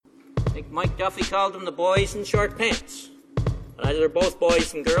think Mike Duffy called them the boys in short pants. But either they're both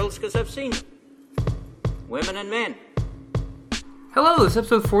boys and girls because I've seen them. Women and men. Hello, this is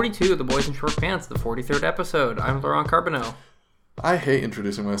episode 42 of The Boys in Short Pants, the 43rd episode. I'm Laurent Carbonneau. I hate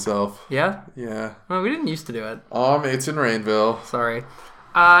introducing myself. Yeah? Yeah. Well, we didn't used to do it. Mates in Rainville. Sorry.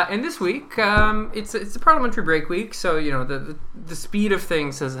 And this week, it's a parliamentary break week, so, you know, the speed of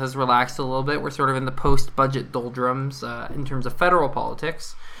things has relaxed a little bit. We're sort of in the post-budget doldrums in terms of federal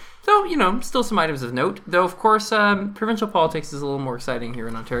politics. So, you know, still some items of note. Though, of course, provincial politics is a little more exciting here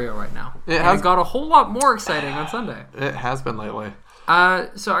in Ontario right now. It got a whole lot more exciting on Sunday. It has been lately.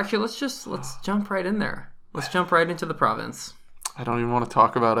 So actually, let's jump right in there. Let's jump right into the province. I don't even want to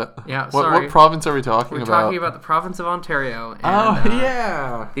talk about it. Yeah, sorry. What province are we talking about? We're talking about the province of Ontario. And,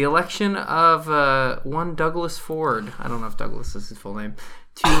 yeah. The election of one Douglas Ford. I don't know if Douglas is his full name.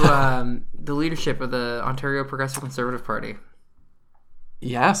 To the leadership of the Ontario Progressive Conservative Party.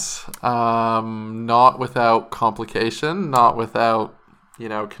 Yes. Not without complication, not without,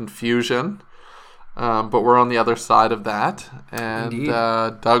 confusion. But we're on the other side of that. And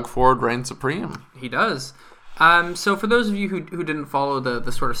Doug Ford reigns supreme. He does. So for those of you who didn't follow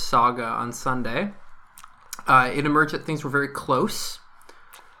the sort of saga on Sunday, it emerged that things were very close,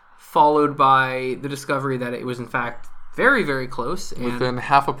 followed by the discovery that it was in fact very, very close. And within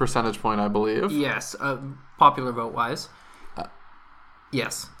half a percentage point, I believe. Yes, popular vote-wise.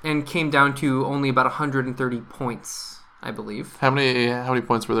 Yes, and came down to only about 130 points, I believe. How many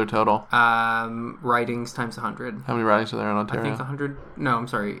points were there total? Ridings times 100. How many ridings are there in Ontario? I think 100. No, I'm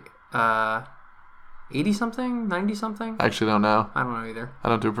sorry. 80-something? 90-something? I actually don't know. I don't know either. I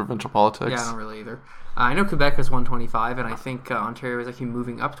don't do provincial politics. Yeah, I don't really either. I know Quebec is 125, and I think Ontario is actually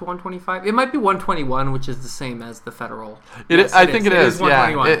moving up to 125. It might be 121, which is the same as the federal. I think it is.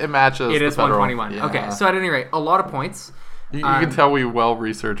 121. Yeah, it matches. It is the federal. 121. Yeah. Okay, so at any rate, a lot of points. You can tell we well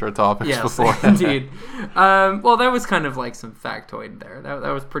research our topics before. Yes, indeed. Well, that was kind of like some factoid there.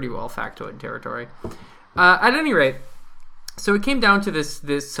 That was pretty well factoid territory. At any rate, so it came down to this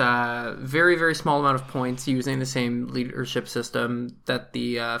very, very small amount of points using the same leadership system that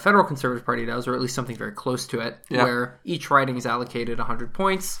the Federal Conservative Party does, or at least something very close to it, where each riding is allocated 100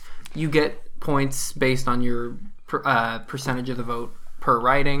 points. You get points based on your percentage of the vote per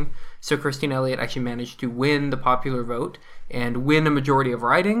riding. So Christine Elliott actually managed to win the popular vote and win a majority of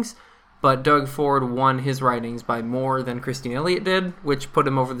ridings, but Doug Ford won his ridings by more than Christine Elliott did, which put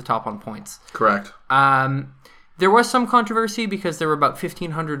him over the top on points. Correct. There was some controversy because there were about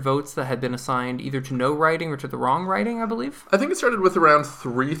 1,500 votes that had been assigned either to no riding or to the wrong riding, I believe. I think it started with around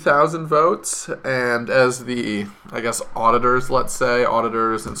 3,000 votes, and as the, auditors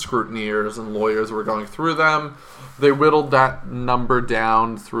and scrutineers and lawyers were going through them, they whittled that number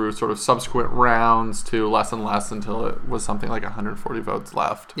down through sort of subsequent rounds to less and less until it was something like 140 votes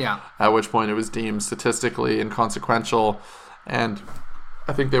left. Yeah. At which point it was deemed statistically inconsequential, and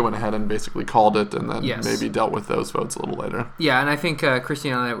I think they went ahead and basically called it and then maybe dealt with those votes a little later. Yeah, and I think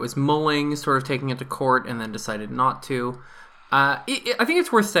Christine Elliott was mulling, sort of taking it to court, and then decided not to. I think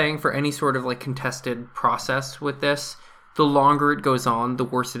it's worth saying for any sort of contested process with this, the longer it goes on, the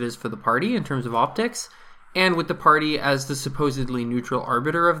worse it is for the party in terms of optics. And with the party as the supposedly neutral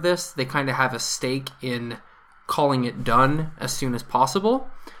arbiter of this, they kind of have a stake in calling it done as soon as possible.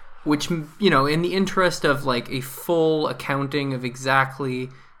 Which, in the interest of a full accounting of exactly,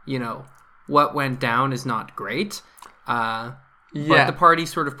 what went down is not great. But the party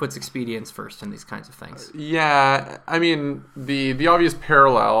sort of puts expedience first in these kinds of things. Yeah, I mean, the obvious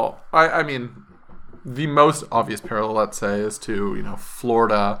parallel, the most obvious parallel, let's say, is to,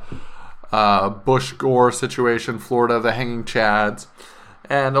 Florida, Bush-Gore situation, Florida, the hanging chads.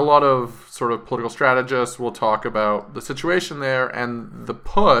 And a lot of sort of political strategists will talk about the situation there and the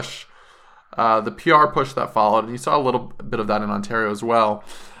push, the PR push that followed. And you saw a little bit of that in Ontario as well,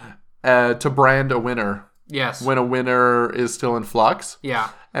 to brand a winner. Yes. When a winner is still in flux.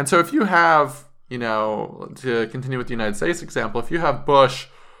 Yeah. And so if you have, to continue with the United States example, if you have Bush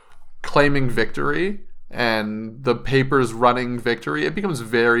claiming victory and the papers running victory, it becomes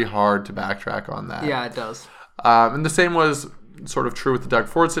very hard to backtrack on that. Yeah, it does. And the same was sort of true with the Doug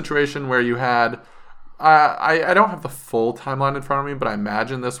Ford situation, where you had I don't have the full timeline in front of me, but I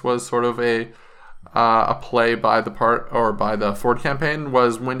imagine this was sort of a play by the Ford campaign,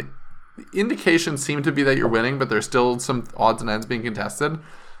 was when indications seem to be that you're winning, but there's still some odds and ends being contested.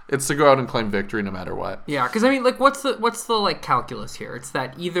 It's to go out and claim victory no matter what. Yeah, because what's the calculus here? It's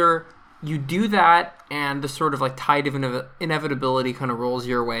that either you do that and the sort of tide of inevitability kind of rolls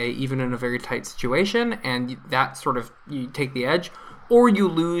your way, even in a very tight situation, and that sort of, you take the edge, or you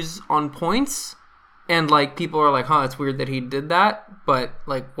lose on points And, like, people are like, it's weird that he did that, but,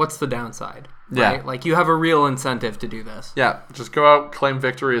 like, what's the downside? Yeah. Right? Like, you have a real incentive to do this. Yeah, just go out, claim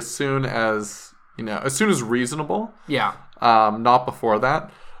victory as soon as, as soon as reasonable. Yeah. Not before that.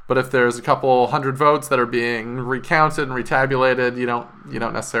 But if there's a couple hundred votes that are being recounted and retabulated, you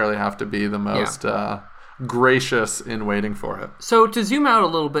don't necessarily have to be the most gracious in waiting for it. So to zoom out a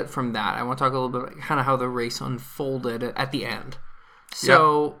little bit from that, I want to talk a little bit about kind of how the race unfolded at the end.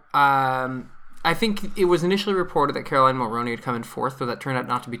 So I think it was initially reported that Caroline Mulroney had come in fourth, but that turned out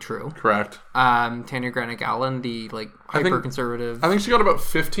not to be true. Correct. Tanya Granick-Allen, the hyper-conservative... I think she got about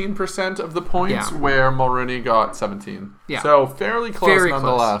 15% of the points, where Mulroney got 17. Yeah. So fairly close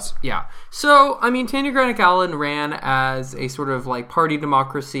nonetheless. Yeah. So, I mean, Tanya Granick-Allen ran as a sort of like party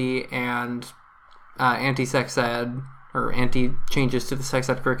democracy and anti-sex ed, or anti-changes to the sex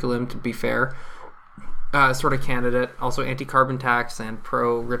ed curriculum, to be fair. Sort of candidate, also anti-carbon tax and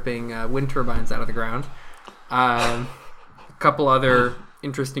pro-ripping wind turbines out of the ground. A couple other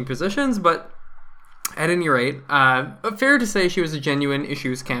interesting positions, but at any rate, fair to say she was a genuine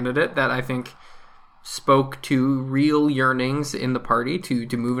issues candidate that I think spoke to real yearnings in the party to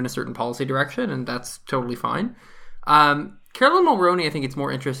move in a certain policy direction, and that's totally fine. Caroline Mulroney, I think it's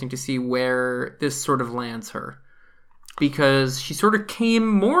more interesting to see where this sort of lands her. Because she sort of came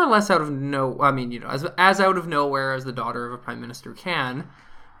more or less out of as out of nowhere as the daughter of a prime minister can,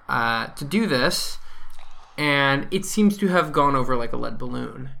 to do this, and it seems to have gone over like a lead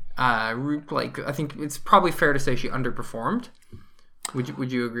balloon. I think it's probably fair to say she underperformed.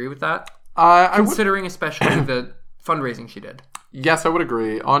 Would you agree with that? Considering especially the fundraising she did. Yes, I would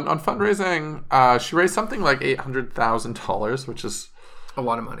agree. On fundraising, she raised something like $800,000, which is a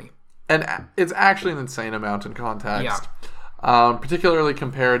lot of money. And it's actually an insane amount in context. Yeah. Particularly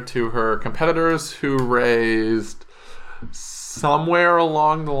compared to her competitors who raised somewhere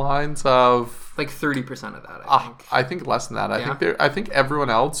along the lines of... like 30% of that, I think. I think less than that. I think everyone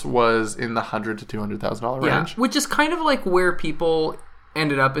else was in the $100,000 to $200,000 range. Which is kind of like where people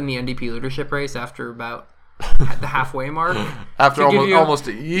ended up in the NDP leadership race after about the halfway mark. After almost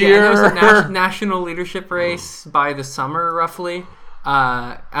a year. Yeah, there was a national leadership race by the summer, roughly.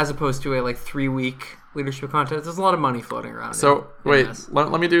 As opposed to a 3-week leadership contest. There's a lot of money floating around. So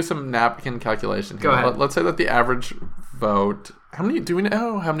let me do some napkin calculation here. Go ahead. Let's say that the average vote. Do we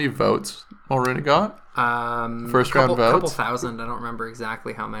know how many votes Mulroney got? First round votes. Couple thousand. I don't remember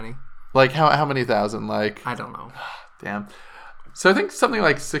exactly how many. Like how many thousand? Like I don't know. Damn. So I think something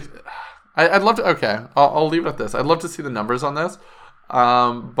like 6. I'd love to. Okay, I'll leave it at this. I'd love to see the numbers on this.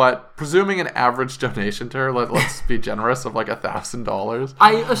 But presuming an average donation to her, let's be generous, of like $1,000.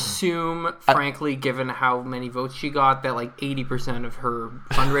 I assume, frankly, given how many votes she got, that like 80% of her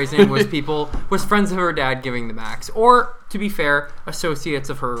fundraising was friends of her dad giving the max, or to be fair, associates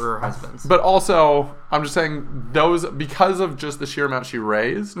of her or her husband's. But also, I'm just saying those, because of just the sheer amount she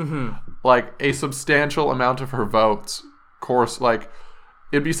raised, like a substantial amount of her votes,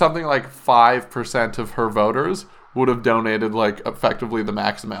 it'd be something like 5% of her voters would have donated like effectively the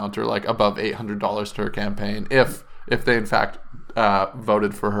max amount, or like above $800 to her campaign if they in fact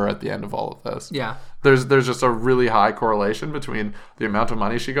voted for her at the end of all of this. Yeah. There's just a really high correlation between the amount of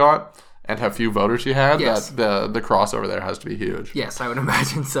money she got and how few voters she had. Yes. That the crossover there has to be huge. Yes, I would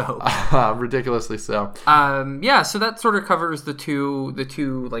imagine so. Ridiculously so. So that sort of covers the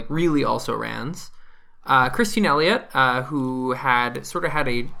two like really also rans. Christine Elliott, who had a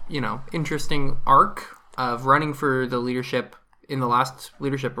interesting arc of running for the leadership in the last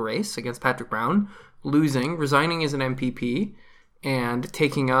leadership race against Patrick Brown, losing, resigning as an MPP, and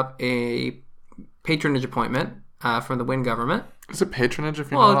taking up a patronage appointment from the Wynne government. Is it patronage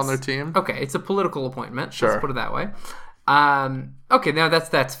if you're not on their team? Okay, it's a political appointment. Sure. Let's put it that way. Okay, now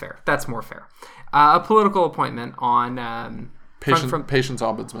that's fair. That's more fair. A political appointment on... Patients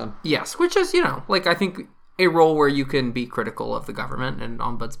Ombudsman. Yes, which is, I think... a role where you can be critical of the government, and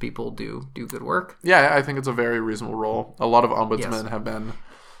ombuds people do good work. Yeah, I think it's a very reasonable role. A lot of ombudsmen have been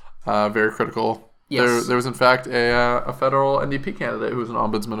very critical. Yes. There was in fact a federal NDP candidate who was an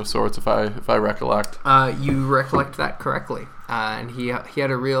ombudsman of sorts, if I recollect. You recollect that correctly, and he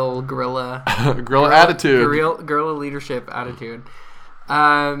had a real guerrilla attitude, guerrilla leadership attitude.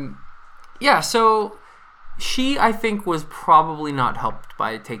 So she, I think, was probably not helped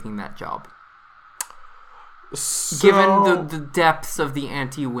by taking that job. Given the depths of the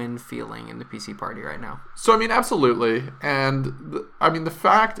anti-Wynne feeling in the PC party right now. So, absolutely. And, the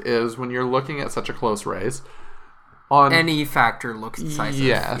fact is, when you're looking at such a close race, on any factor looks decisive.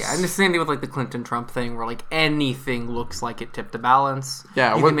 Yes. Yeah, and the same thing with like the Clinton-Trump thing, where like anything looks like it tipped the balance.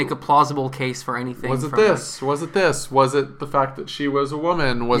 Yeah, you can make a plausible case for anything. Was it this? Was it this? Was it the fact that she was a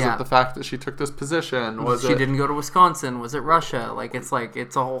woman? Was it the fact that she took this position? Was she didn't go to Wisconsin? Was it Russia? Like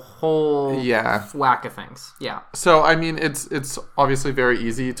it's a whole whack of things. Yeah. So I mean, it's obviously very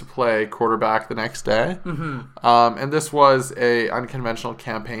easy to play quarterback the next day, and this was a unconventional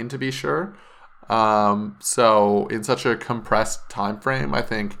campaign to be sure. So in such a compressed time frame, I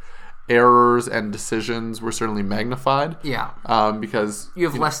think errors and decisions were certainly magnified. Yeah. Because you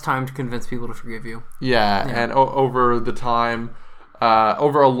have less time to convince people to forgive you. Yeah. And over the time,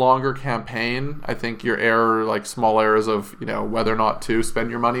 over a longer campaign, I think your error, like small errors of, whether or not to spend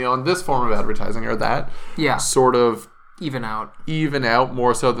your money on this form of advertising or that, sort of even out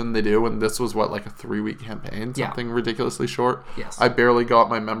more so than they do when this was like a 3-week campaign, something ridiculously short. Yes. I barely got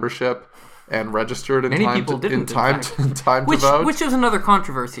my membership and registered in time to vote. Which is another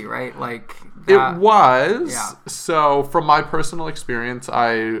controversy, right? Like it was. Yeah. So from my personal experience,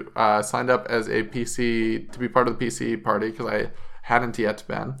 I signed up as a PC to be part of the PC party because I hadn't yet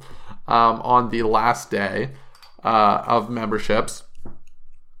been on the last day of memberships.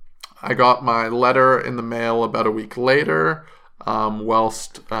 I got my letter in the mail about a week later,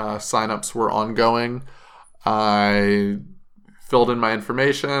 whilst signups were ongoing. I filled in my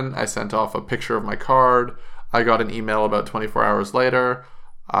information. I sent off a picture of my card. I got an email about 24 hours later.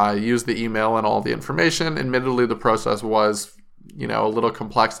 I used the email and all the information. Admittedly, the process was, a little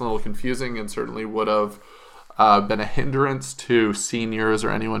complex and a little confusing, and certainly would have been a hindrance to seniors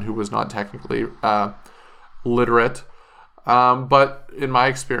or anyone who was not technically literate. But in my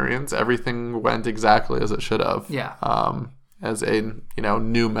experience, everything went exactly as it should have. Yeah. As a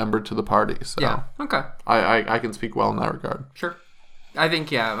new member to the party. So yeah. Okay. I can speak well in that regard. Sure. I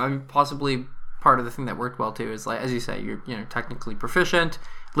think possibly part of the thing that worked well too is, like, as you say, you're technically proficient,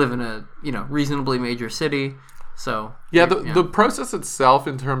 live in a reasonably major city. So the process itself,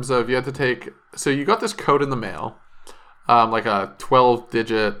 in terms of you had to take, so you got this code in the mail, like a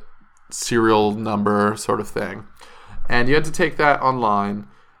 12-digit serial number sort of thing, and you had to take that online.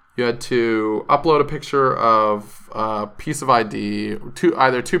 You had to upload a picture of a piece of ID,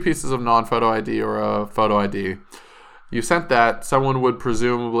 either two pieces of non-photo ID or a photo ID. You sent that. Someone would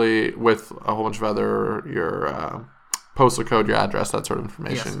presumably, with a whole bunch of other, your postal code, your address, that sort of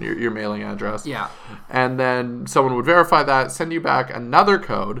information, your mailing address. Yeah. And then someone would verify that, send you back another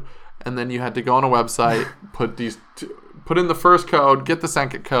code, and then you had to go on a website, put in the first code, get the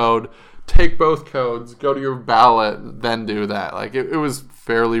second code, take both codes, go to your ballot, then do that. Like it was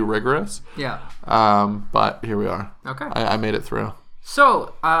fairly rigorous. Yeah. But here we are. Okay. I made it through.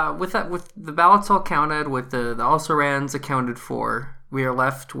 So with the ballots all counted, with the also-rans accounted for, we are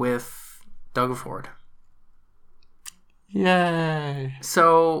left with Doug Ford. Yay!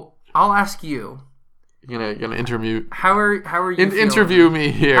 So I'll ask you. You're gonna interview. How are you? Feeling? Interview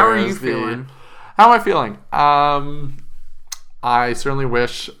me here. How are you feeling? How am I feeling? I certainly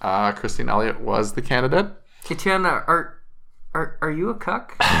wish Christine Elliott was the candidate. Etienne, are you a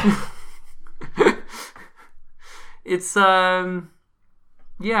cuck? It's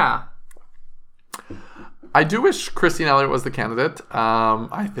yeah. I do wish Christine Elliott was the candidate.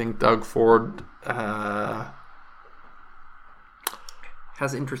 I think Doug Ford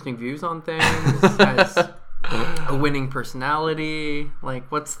has interesting views on things. Has a winning personality.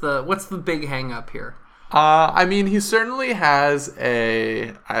 Like, what's the big hang up here? I mean, he certainly has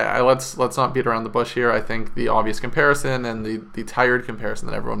a. Let's not beat around the bush here. I think the obvious comparison and the tired comparison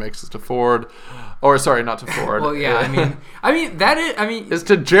that everyone makes is to Ford, or sorry, not to Ford. Well, yeah, I mean, it's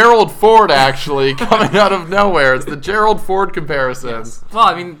to Gerald Ford actually coming out of nowhere. It's the Gerald Ford comparison. Yes. Well,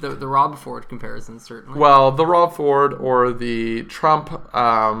 I mean, the Rob Ford comparison certainly. Well, the Rob Ford or the Trump,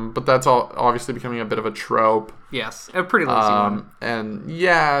 but that's all obviously becoming a bit of a trope. Yes, a pretty lazy one. And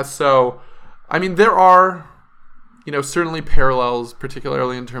yeah, so. I mean, there are, certainly parallels,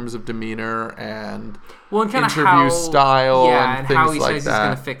 particularly in terms of demeanor and interview style and things like that. How he says he's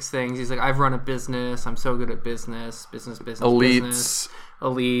going to fix things. He's like, I've run a business. I'm so good at business. Elites.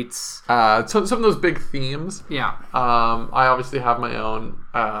 So some of those big themes. Yeah. I obviously have my own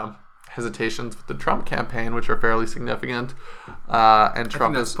hesitations with the Trump campaign, which are fairly significant, and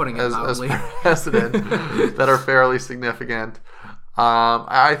Trump as president that are fairly significant.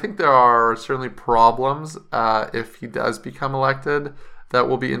 I think there are certainly problems if he does become elected that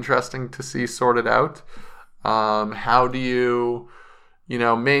will be interesting to see sorted out. How do you,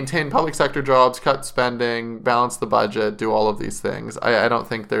 maintain public sector jobs, cut spending, balance the budget, do all of these things? I don't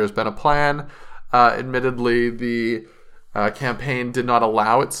think there's been a plan. Admittedly, the campaign did not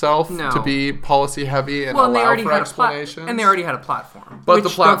allow itself to be policy heavy and allow for explanations. And they already had a platform. But which the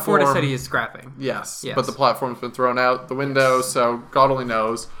platform, Doug Ford said he is scrapping. Yes, but the platform's been thrown out the window, so God only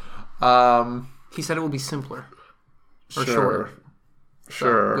knows. He said it will be simpler. Or shorter.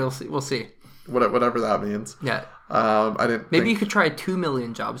 Sure. So we'll see. Whatever that means. Yeah. Maybe you could try a 2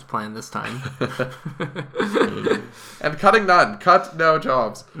 million jobs plan this time. And cutting none. Cut no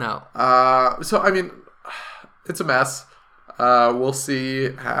jobs. No. So, I mean, it's a mess. We'll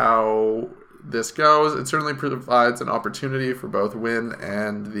see how this goes. It certainly provides an opportunity for both Win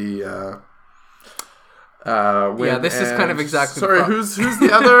and the Win. Yeah, this is kind of exactly. Sorry, who's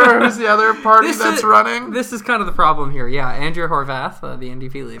the other party that's running? This is kind of the problem here. Yeah, Andrea Horvath, the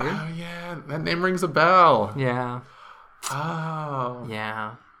NDP leader. Oh yeah, that name rings a bell. Yeah. Oh.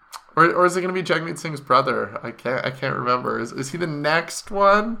 Yeah. Or is it going to be Jagmeet Singh's brother? I can't remember. Is he the next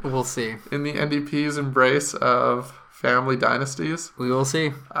one? We'll see. In the NDP's embrace of family dynasties? We will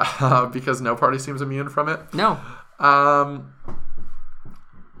see. Because no party seems immune from it. No.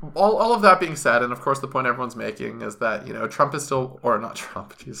 All of that being said, and of course the point everyone's making is that, Trump is still, or not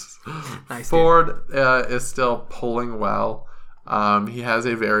Trump, Jesus. Nice, Ford is still pulling well. He has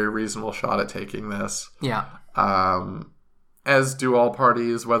a very reasonable shot at taking this. Yeah. As do all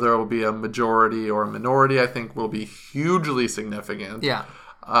parties. Whether it will be a majority or a minority, I think will be hugely significant. Yeah.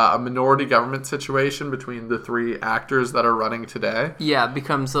 A minority government situation between the three actors that are running today. Yeah,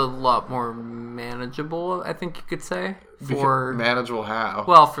 becomes a lot more manageable, I think you could say. Manageable how?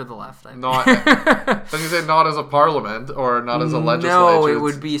 Well, for the left. I you say not as a parliament or not as a legislature. No, it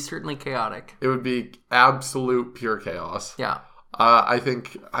would be certainly chaotic. It would be absolute pure chaos. Yeah. I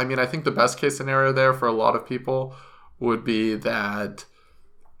think the best case scenario there for a lot of people would be that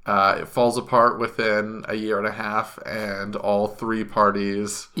it falls apart within a year and a half and all three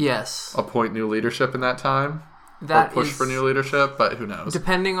parties appoint new leadership in that time. Or push for new leadership, but who knows?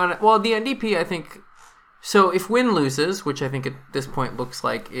 Depending on it. Well, the NDP, I think... So if Win loses, which I think at this point looks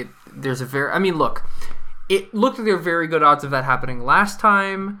like it... There's a very... I mean, look. It looked like there were very good odds of that happening last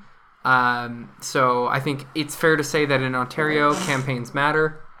time. So I think it's fair to say that in Ontario, campaigns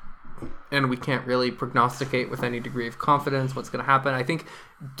matter. And we can't really prognosticate with any degree of confidence what's going to happen. I think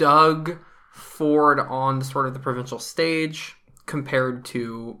Doug Ford on sort of the provincial stage compared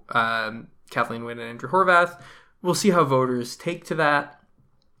to Kathleen Wynne and Andrew Horvath. We'll see how voters take to that.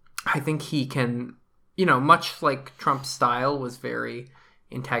 I think he can, much like Trump's style was very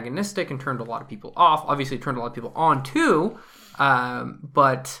antagonistic and turned a lot of people off. Obviously turned a lot of people on too.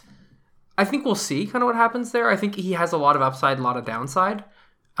 But I think we'll see kind of what happens there. I think he has a lot of upside, a lot of downside.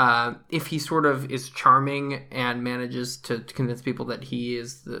 If he sort of is charming and manages to convince people that he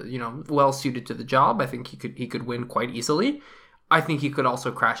is, well suited to the job, I think he could win quite easily. I think he could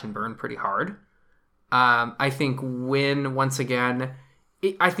also crash and burn pretty hard. I think Win once again.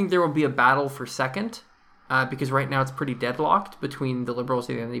 I think there will be a battle for second, because right now it's pretty deadlocked between the Liberals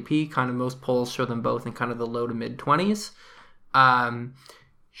and the NDP. Kind of most polls show them both in kind of the low to mid 20s.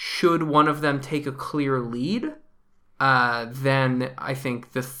 Should one of them take a clear lead? Then I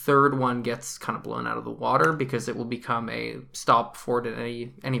think the third one gets kind of blown out of the water because it will become a stop Ford at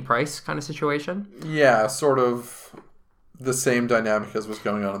any price kind of situation. Yeah, sort of the same dynamic as was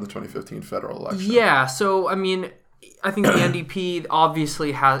going on in the 2015 federal election. Yeah, so I mean, I think the NDP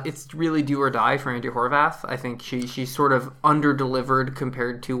obviously it's really do or die for Andrea Horvath. I think she sort of under-delivered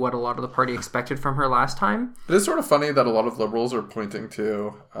compared to what a lot of the party expected from her last time. It is sort of funny that a lot of Liberals are pointing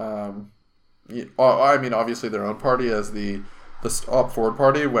to... obviously their own party as the Stop Ford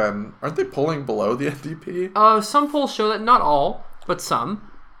party when aren't they polling below the NDP? Some polls show that, not all, but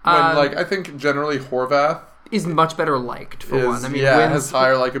some. I think generally Horvath is much better liked for one. I mean, has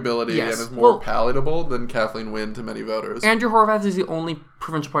higher likability and is more palatable than Kathleen Wynne to many voters. Andrew Horvath is the only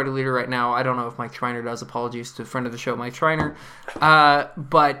provincial party leader right now. I don't know if Mike Schreiner does. Apologies to a friend of the show, Mike Schreiner.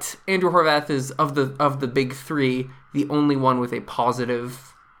 But Andrew Horvath is of the big three the only one with a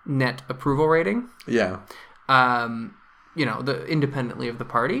positive net approval rating. Yeah. Independently of the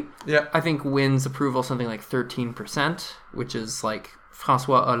party. Yeah. I think Wynn's approval something like 13%, which is like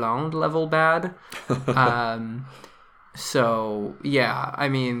François Hollande level bad. So, yeah, I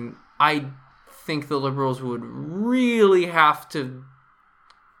mean, I think the Liberals would really have to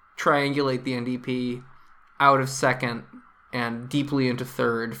triangulate the NDP out of second and deeply into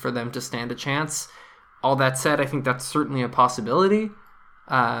third for them to stand a chance. All that said, I think that's certainly a possibility.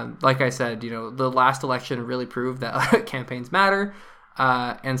 Like I said, the last election really proved that campaigns matter.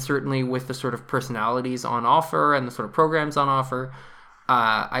 And certainly with the sort of personalities on offer and the sort of programs on offer,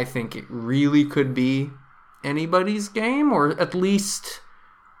 I think it really could be anybody's game, or at least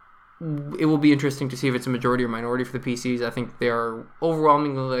it will be interesting to see if it's a majority or minority for the PCs. I think they are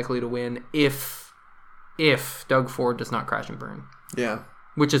overwhelmingly likely to win if Doug Ford does not crash and burn. Yeah.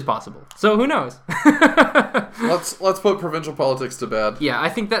 Which is possible. So who knows? Let's put provincial politics to bed. Yeah, I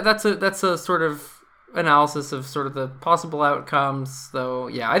think that's a sort of analysis of sort of the possible outcomes, though.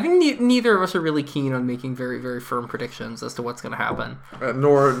 Yeah, I think neither of us are really keen on making very, very firm predictions as to what's going to happen.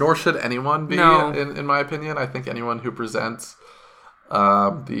 Nor should anyone be, No. in my opinion. I think anyone who presents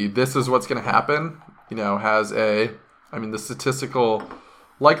this is what's going to happen, has the statistical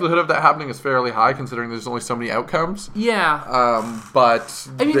likelihood of that happening is fairly high, considering there's only so many outcomes. Yeah. But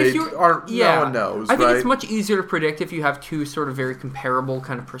I mean, if you aren't. yeah, no one knows. I think right? it's much easier to predict if you have two sort of very comparable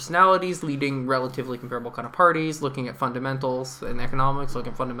kind of personalities leading relatively comparable kind of parties, looking at fundamentals in economics,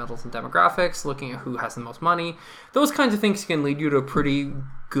 looking at fundamentals in demographics, looking at who has the most money. Those kinds of things can lead you to a pretty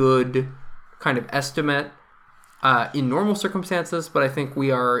good kind of estimate in normal circumstances. But I think we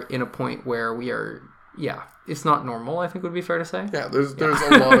are in a point where we are, it's not normal, I think would be fair to say. Yeah, there's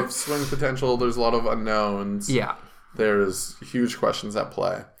a lot of swing potential. There's a lot of unknowns. Yeah. There's huge questions at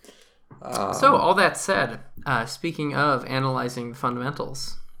play. So, all that said, speaking of analyzing the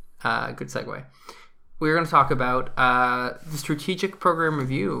fundamentals, good segue. We're going to talk about the Strategic Program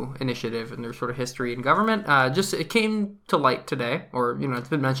Review Initiative and their sort of history in government. It came to light today, or, it's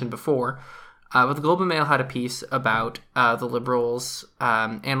been mentioned before, but the Globe and Mail had a piece about the Liberals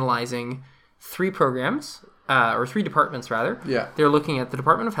analyzing three programs, or three departments, rather. Yeah. They're looking at the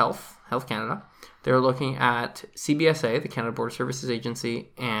Department of Health Canada. They're looking at CBSA, the Canada Border Services Agency,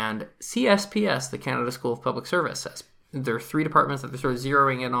 and CSPS, the Canada School of Public Service. There are three departments that they're sort of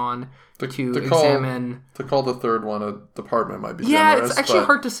zeroing in on to examine. To call the third one a department might be generous. generous. It's actually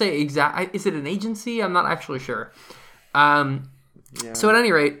hard to say exact. Is it an agency? I'm not actually sure. So at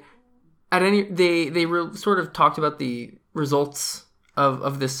any rate, they sort of talked about the results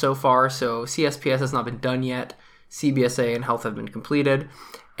of this so far. So CSPS has not been done yet. CBSA and Health have been completed.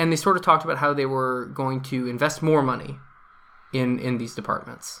 And they sort of talked about how they were going to invest more money in these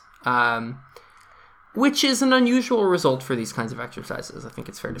departments, which is an unusual result for these kinds of exercises, I think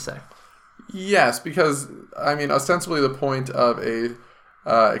it's fair to say. Yes, because, ostensibly the point of a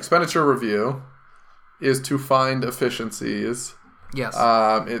expenditure review is to find efficiencies. Yes.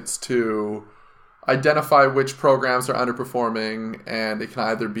 It's to identify which programs are underperforming, and it can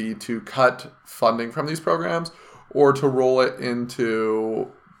either be to cut funding from these programs or to roll it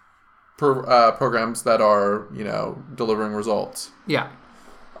into programs that are, delivering results. Yeah.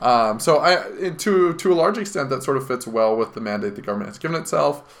 So to a large extent, that sort of fits well with the mandate the government has given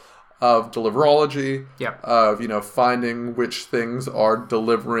itself of deliverology, of, finding which things are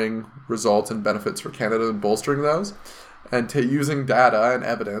delivering results and benefits for Canada and bolstering those, and using data and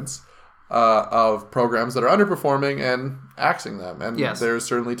evidence of programs that are underperforming and axing them. And there's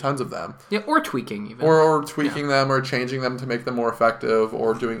certainly tons of them. Yeah, or tweaking even. Or tweaking them or changing them to make them more effective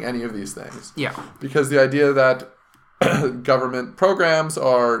or doing any of these things. Yeah. Because the idea that government programs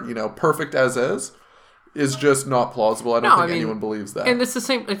are, perfect as is just not plausible. I don't think anyone believes that. And it's the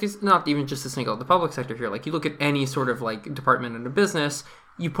same, it's not even just a single, the public sector here. You look at any sort of department in a business,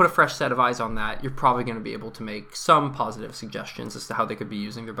 you put a fresh set of eyes on that, you're probably going to be able to make some positive suggestions as to how they could be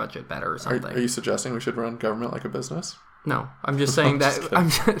using their budget better or something. Are you suggesting we should run government like a business? No, I'm just saying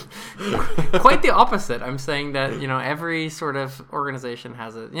quite the opposite. I'm saying that, every sort of organization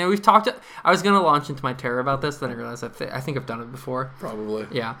has it. We've talked, I was going to launch into my terror about this, then I realized I think I've done it before. Probably.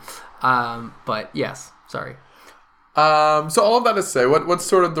 Yeah. But yes, sorry. So all of that is to say, what's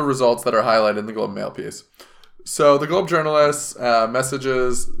sort of the results that are highlighted in the Globe and Mail piece? So the Globe journalist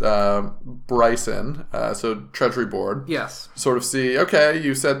messages Bryson, so Treasury Board. Yes. Sort of see, okay,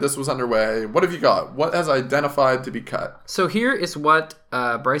 you said this was underway. What have you got? What has identified to be cut? So here is what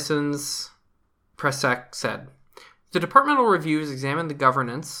Bryson's press sec said. The departmental reviews examined the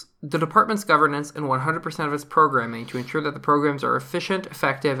department's governance and 100% of its programming to ensure that the programs are efficient,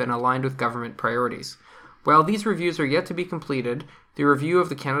 effective, and aligned with government priorities. While these reviews are yet to be completed, the review of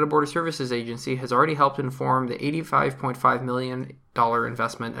the Canada Border Services Agency has already helped inform the $85.5 million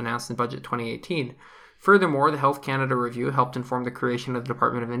investment announced in Budget 2018. Furthermore, the Health Canada review helped inform the creation of the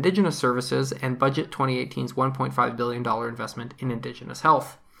Department of Indigenous Services and Budget 2018's $1.5 billion investment in Indigenous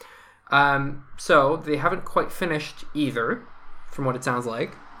health. So they haven't quite finished either, from what it sounds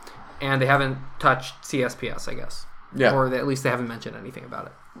like, and they haven't touched CSPS, I guess. Yeah. Or at least they haven't mentioned anything about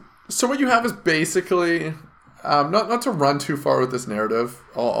it. So what you have is basically, not to run too far with this narrative,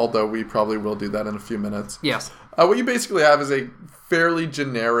 although we probably will do that in a few minutes. Yes. What you basically have is a fairly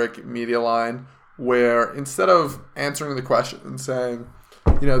generic media line where instead of answering the question and saying,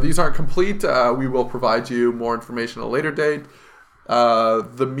 these aren't complete, we will provide you more information at a later date,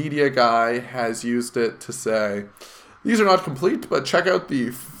 The media guy has used it to say, these are not complete, but check out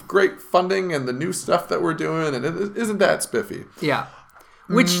the great funding and the new stuff that we're doing, and it isn't that spiffy. Yeah.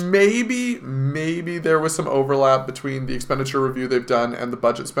 Which maybe there was some overlap between the expenditure review they've done and the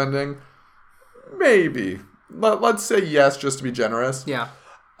budget spending. Maybe. Let's say yes, just to be generous. Yeah.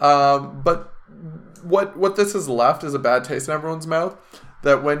 But what this has left is a bad taste in everyone's mouth.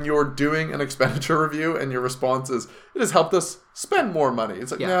 That when you're doing an expenditure review and your response is, it has helped us spend more money.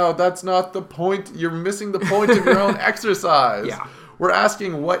 It's like, no, that's not the point. You're missing the point of your own exercise. Yeah. We're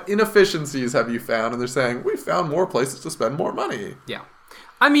asking, what inefficiencies have you found? And they're saying, we found more places to spend more money. Yeah.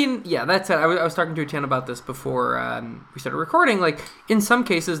 I mean, yeah, that's it. I was talking to Etienne about this before we started recording. Like, in some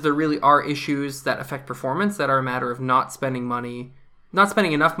cases, there really are issues that affect performance that are a matter of not spending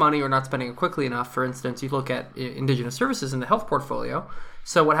enough money or not spending it quickly enough. For instance, you look at Indigenous services in the health portfolio.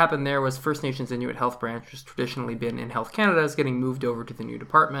 So what happened there was First Nations Inuit Health Branch, which has traditionally been in Health Canada, is getting moved over to the new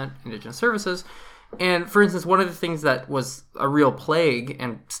department, Indigenous Services. And for instance, one of the things that was a real plague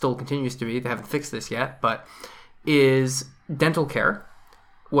and still continues to be, they haven't fixed this yet, but is dental care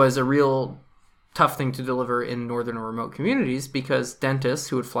was a real tough thing to deliver in northern or remote communities because dentists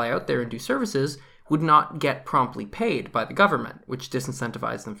who would fly out there and do services would not get promptly paid by the government, which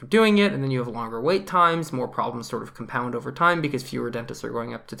disincentivized them from doing it. And then you have longer wait times, more problems sort of compound over time because fewer dentists are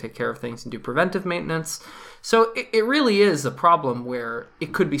going up to take care of things and do preventive maintenance. So it really is a problem where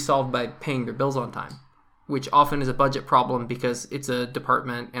it could be solved by paying their bills on time, which often is a budget problem because it's a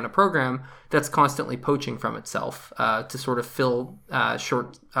department and a program that's constantly poaching from itself to sort of fill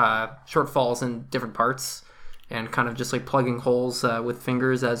shortfalls in different parts and kind of just like plugging holes with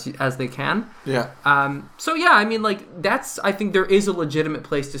fingers as they can. Yeah. So yeah, I mean, like I think there is a legitimate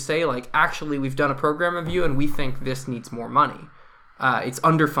place to say like, actually, we've done a program review and we think this needs more money. It's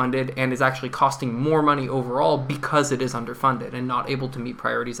underfunded and is actually costing more money overall because it is underfunded and not able to meet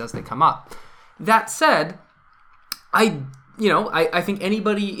priorities as they come up. That said, I think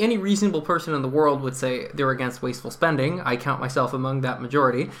any reasonable person in the world would say they're against wasteful spending. I count myself among that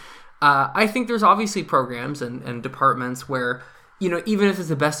majority. I think there's obviously programs and departments where, even if it's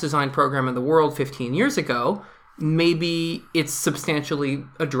the best designed program in the world 15 years ago, maybe it's substantially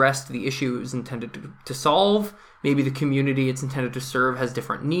addressed the issue it was intended to solve. Maybe the community it's intended to serve has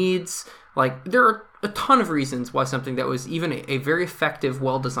different needs. Like, there are a ton of reasons why something that was even a very effective,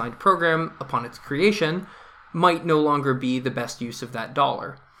 well-designed program upon its creation might no longer be the best use of that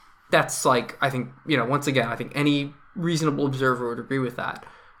dollar. That's like, I think, once again, I think any reasonable observer would agree with that.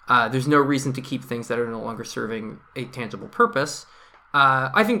 There's no reason to keep things that are no longer serving a tangible purpose.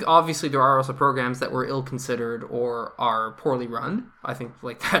 I think obviously there are also programs that were ill-considered or are poorly run. I think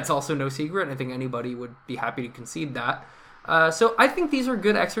that's also no secret. I think anybody would be happy to concede that. So I think these are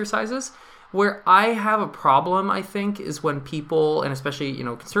good exercises. Where I have a problem, I think, is when people, and especially,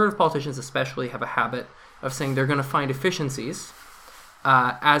 conservative politicians especially, have a habit of saying they're going to find efficiencies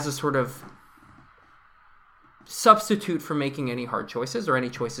as a sort of substitute for making any hard choices or any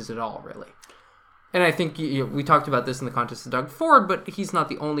choices at all, really. And I think we talked about this in the context of Doug Ford, but he's not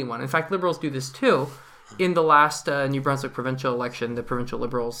the only one. In fact, Liberals do this too. In the last New Brunswick provincial election, the provincial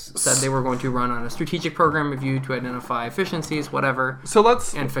Liberals said they were going to run on a strategic program review to identify efficiencies, whatever,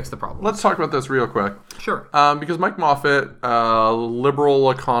 and fix the problem. Let's talk about this real quick. Sure. Because Mike Moffat,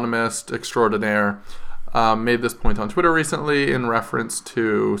 liberal economist extraordinaire, made this point on Twitter recently in reference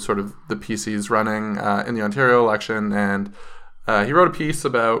to sort of the PCs running in the Ontario election, and he wrote a piece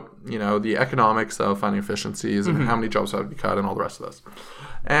about the economics of finding efficiencies and how many jobs have to be cut and all the rest of this.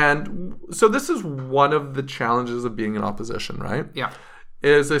 And so this is one of the challenges of being in opposition, right? Yeah.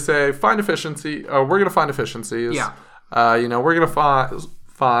 Is they say find efficiency. We're going to find efficiencies. Yeah. We're going to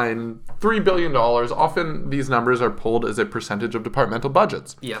find $3 billion. Often these numbers are pulled as a percentage of departmental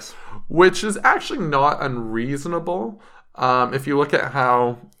budgets. Yes. Which is actually not unreasonable. If you look at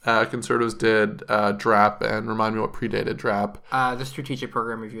how Conservatives did DRAP, and remind me what predated DRAP. The strategic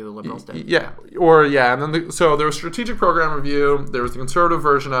program review the Liberals did. Yeah. And then so there was strategic program review, there was the Conservative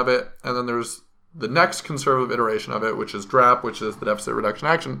version of it, and then there's the next Conservative iteration of it, which is DRAP, which is the Deficit Reduction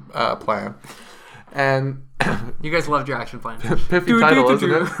Action Plan. And you guys loved your action plan. Piffy title,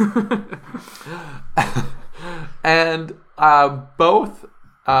 isn't it? And both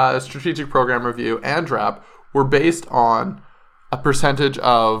strategic program review and DRAP were based on a percentage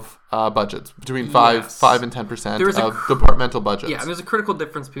of budgets between 5 and 10% of departmental budgets. Yeah, and there's a critical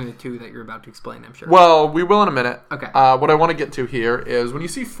difference between the two that you're about to explain, I'm sure. Well, we will in a minute. Okay. What I want to get to here is when you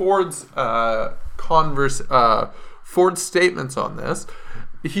see Ford's Ford's statements on this,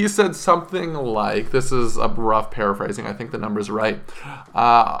 he said something like, this is a rough paraphrasing, I think the number's right.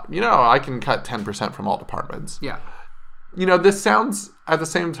 I can cut 10% from all departments. Yeah. this sounds at the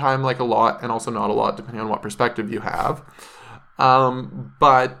same time like a lot and also not a lot, depending on what perspective you have.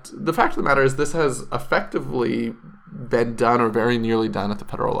 But the fact of the matter is this has effectively been done or very nearly done at the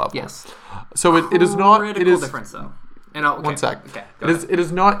federal level. Yes. So it is not... Critical it is difference, though. One sec. Okay, it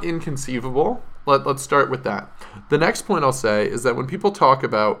is not inconceivable. Let's start with that. The next point I'll say is that when people talk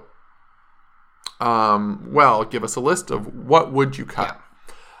about, give us a list of what would you cut.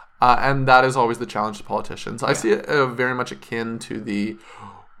 Yeah. And that is always the challenge to politicians. I see it very much akin to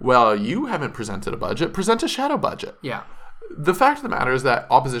you haven't presented a budget, present a shadow budget. Yeah. The fact of the matter is that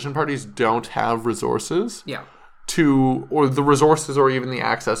opposition parties don't have resources. Yeah. Or the resources or even the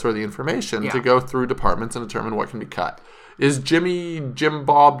access or the information to go through departments and determine what can be cut. Is Jim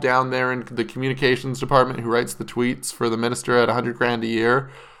Bob down there in the communications department who writes the tweets for the minister at $100,000 a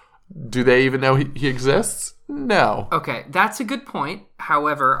year? Do they even know he exists? No. Okay, that's a good point.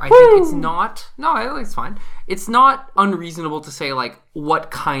 However, I think it's not... No, I think it's fine. It's not unreasonable to say,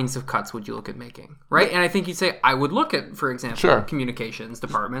 what kinds of cuts would you look at making, right? And I think you'd say, I would look at, for example, communications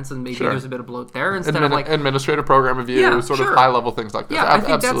departments, and maybe there's a bit of bloat there instead of, administrative program review, of high-level things like this. Yeah, I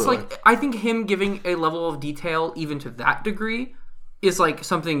think that's, I think him giving a level of detail, even to that degree, is,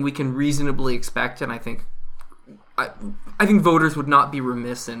 something we can reasonably expect, and I think voters would not be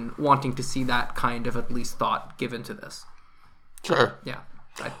remiss in wanting to see that kind of at least thought given to this. Sure. Yeah.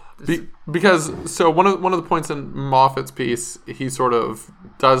 Because one of the points in Moffat's piece, he sort of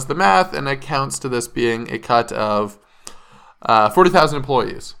does the math and accounts to this being a cut of 40,000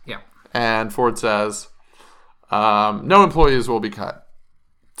 employees. Yeah. And Ford says no employees will be cut.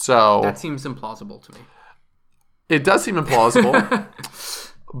 So that seems implausible to me. It does seem implausible.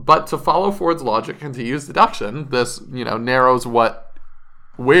 But to follow Ford's logic and to use deduction, this, narrows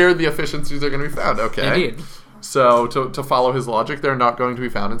where the efficiencies are going to be found. Okay. Indeed. So to follow his logic, they're not going to be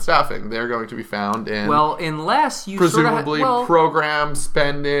found in staffing. They're going to be found in... Well, unless you presumably program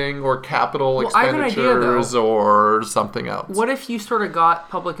spending or capital expenditures or something else. What if you sort of got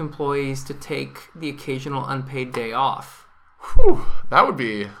public employees to take the occasional unpaid day off? Whew, that would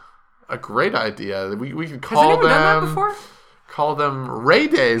be a great idea. We could call them... Has anyone done that before? Call them Ray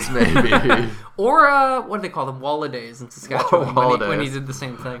Days, maybe. Or, what do they call them? Walla Days in Saskatchewan when he did the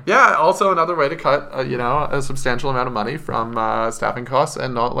same thing. Yeah, also another way to cut, a substantial amount of money from staffing costs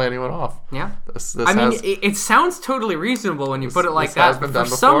and not lay anyone off. Yeah. It sounds totally reasonable when you put it like that, but for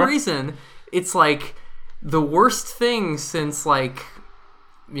some reason, it's the worst thing since,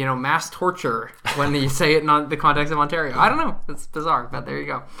 mass torture when you say it in the context of Ontario. I don't know. It's bizarre, but there you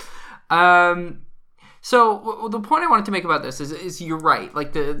go. So the point I wanted to make about this is you're right.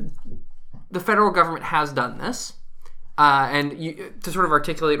 The federal government has done this, and to sort of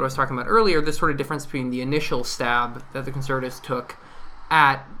articulate what I was talking about earlier, this sort of difference between the initial stab that the Conservatives took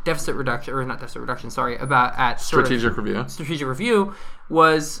at strategic review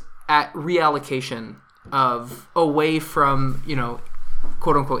was at reallocation of away from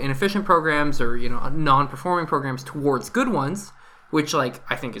quote unquote inefficient programs or non-performing programs towards good ones, which I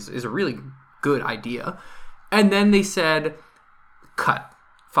think is a really good idea. And then they said cut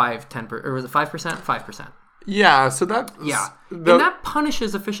 5-10%, or was it 5%? 5%. Yeah, so that... Yeah. And that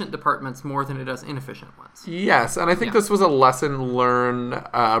punishes efficient departments more than it does inefficient ones. Yes, and I think this was a lesson learned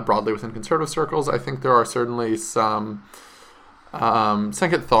broadly within conservative circles. I think there are certainly some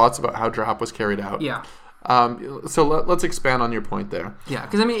second thoughts about how DRAP was carried out. Yeah. So let's expand on your point there. Yeah,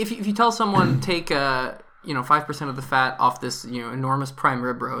 because if you tell someone take 5% of the fat off this, enormous prime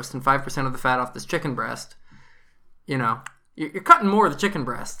rib roast and 5% of the fat off this chicken breast, you're cutting more of the chicken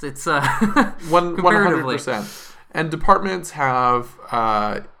breast. It's 100%. And departments have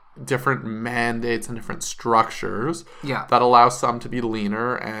different mandates and different structures that allow some to be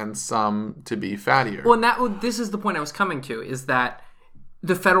leaner and some to be fattier. Well, and this is the point I was coming to, is that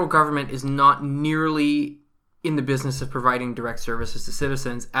the federal government is not nearly in the business of providing direct services to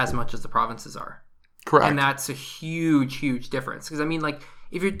citizens as much as the provinces are. Correct. And that's a huge, huge difference. Because,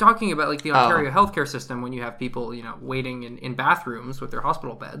 if you're talking about, the Ontario healthcare system, when you have people, waiting in bathrooms with their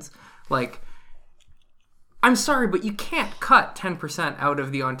hospital beds, I'm sorry, but you can't cut 10% out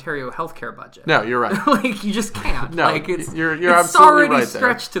of the Ontario healthcare budget. No, you're right. You just can't. No, you're absolutely right there. It's already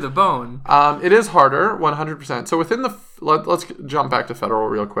stretched to the bone. It is harder, 100%. So within let's jump back to federal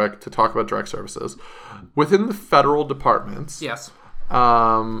real quick to talk about direct services. Within the federal departments... Yes.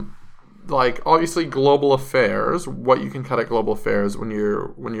 Obviously global affairs, what you can cut at global affairs when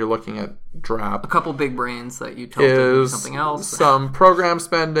you're looking at DRAP. A couple big brains that you told to do something else. Some program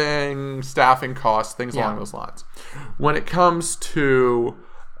spending, staffing costs, things along those lines. When it comes to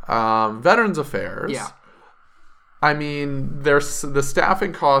veterans affairs, I mean, the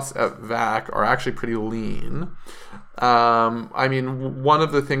staffing costs at VAC are actually pretty lean. I mean, one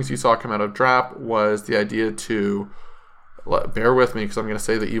of the things you saw come out of DRAP was the idea to, bear with me because I'm going to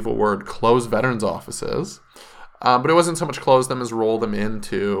say the evil word, close veterans offices. But it wasn't so much close them as roll them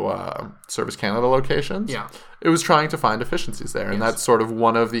into Service Canada locations. Yeah. It was trying to find efficiencies there. And that's sort of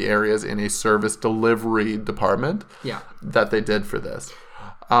one of the areas in a service delivery department that they did for this.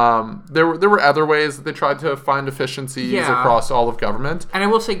 There were other ways that they tried to find efficiencies across all of government. And I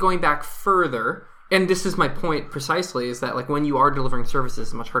will say, going back further, and this is my point precisely, is that like when you are delivering services,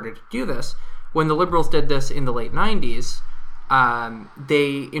 it's much harder to do this. When the Liberals did this in the late 90s,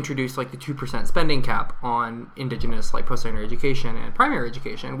 they introduced like the 2% spending cap on Indigenous like post-secondary education and primary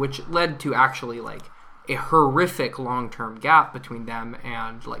education, which led to actually like a horrific long-term gap between them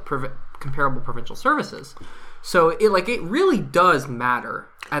and like comparable provincial services. So it really does matter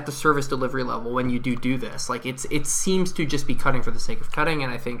at the service delivery level when you do this. Like it seems to just be cutting for the sake of cutting,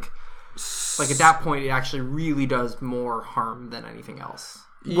 and I think like at that point it actually really does more harm than anything else.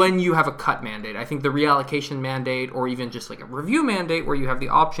 When you have a cut mandate, I think the reallocation mandate, or even just like a review mandate, where you have the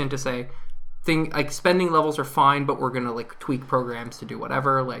option to say, like spending levels are fine, but we're gonna like tweak programs to do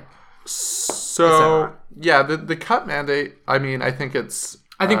whatever. Like, so yeah, the cut mandate. I mean, I think it's.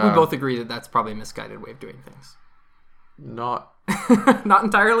 I think we both agree that that's probably a misguided way of doing things. Not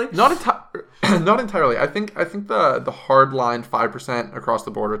entirely. Not entirely. I think the hard line 5% across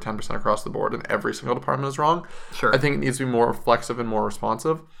the board or 10% across the board in every single department is wrong. Sure. I think it needs to be more flexible and more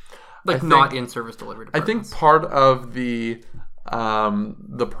responsive. Like not in service delivery departments. I think part of the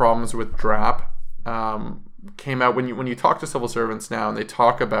problems with DRAP came out when you talk to civil servants now and they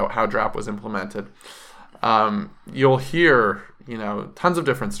talk about how DRAP was implemented. You'll hear tons of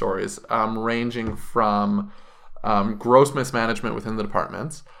different stories ranging from gross mismanagement within the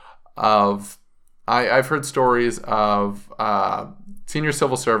departments. I've heard stories of senior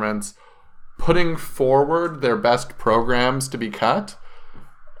civil servants putting forward their best programs to be cut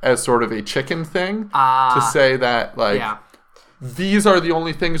as sort of a chicken thing to say that these are the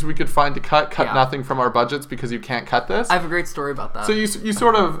only things we could find to cut nothing from our budgets because you can't cut this. I have a great story about that. So you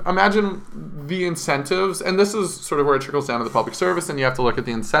sort of imagine the incentives, and this is sort of where it trickles down to the public service, and you have to look at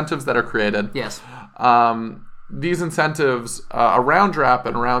the incentives that are created. Yes. These incentives around DRAP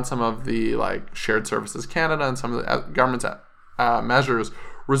and around some of the like Shared Services Canada and some of the government's measures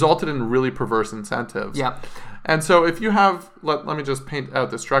resulted in really perverse incentives. Yep. And so if you have, let me just paint out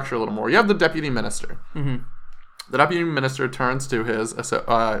the structure a little more. You have the deputy minister. Mm-hmm. The deputy minister turns to his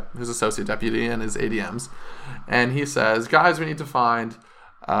associate deputy and his ADMs, and he says, guys, we need to find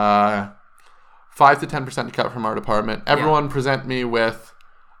 5 to 10% to cut from our department. Everyone present me with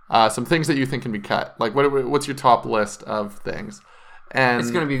some things that you think can be cut. Like, what's your top list of things? And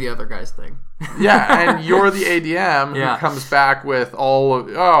it's going to be the other guy's thing. Yeah, and you're the ADM who comes back with all of...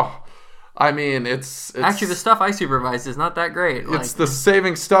 it's actually, the stuff I supervise is not that great. It's the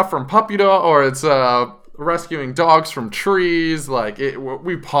saving stuff from puppy dog, or it's rescuing dogs from trees.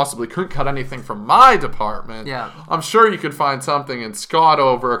 We possibly couldn't cut anything from my department. Yeah. I'm sure you could find something in Scott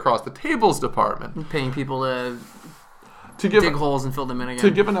over across the tables department. Paying people to dig holes and fill them in again.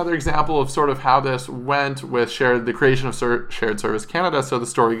 To give another example of sort of how this went with the creation of Shared Service Canada, so the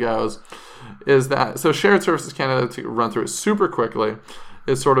story goes, is that, so Shared Services Canada, to run through it super quickly,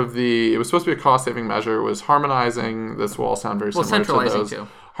 is sort of it was supposed to be a cost-saving measure. It was harmonizing, this will all sound very similar centralizing to those. too.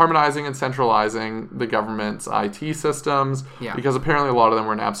 Harmonizing and centralizing the government's IT systems, because apparently a lot of them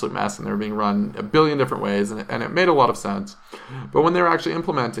were an absolute mess and they were being run a billion different ways, and it made a lot of sense. But when they were actually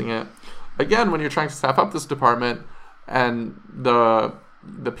implementing it, again, when you're trying to staff up this department, and the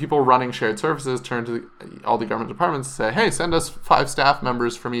people running shared services turn to all the government departments and say, hey, send us 5 staff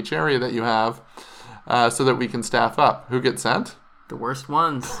members from each area that you have so that we can staff up. Who gets sent? The worst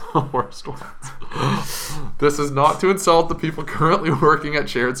ones. The worst ones. This is not to insult the people currently working at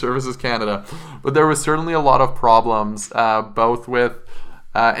Shared Services Canada, but there was certainly a lot of problems, both with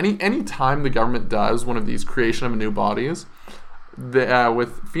any time the government does one of these creation of new bodies.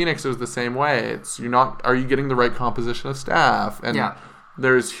 With Phoenix, it was the same way. Are you getting the right composition of staff? And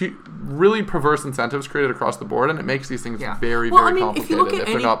there's really perverse incentives created across the board, and it makes these things very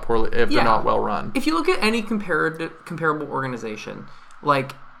complicated if they're not well run. If you look at any comparable organization,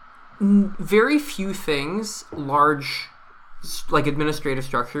 like very few things, large like administrative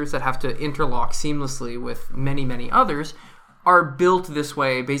structures that have to interlock seamlessly with many, many others, are built this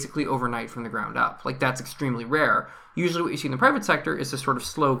way basically overnight from the ground up. Like, that's extremely rare. Usually what you see in the private sector is this sort of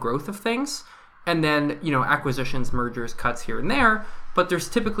slow growth of things, and then, acquisitions, mergers, cuts here and there, but there's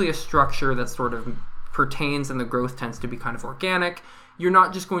typically a structure that sort of pertains, and the growth tends to be kind of organic. You're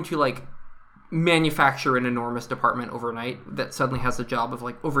not just going to, manufacture an enormous department overnight that suddenly has the job of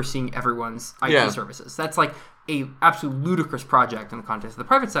like overseeing everyone's IT Yeah. services. That's like a absolute ludicrous project in the context of the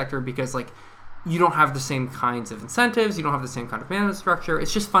private sector, because like you don't have the same kinds of incentives, you don't have the same kind of management structure.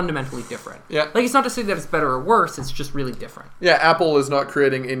 It's just fundamentally different. Yeah. Like, it's not to say that it's better or worse, it's just really different. Yeah, Apple is not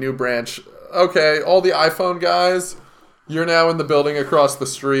creating a new branch. Okay, all the iPhone guys, you're now in the building across the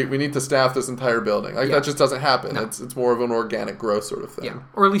street. We need to staff this entire building. Like, that just doesn't happen. No. It's more of an organic growth sort of thing. Yeah,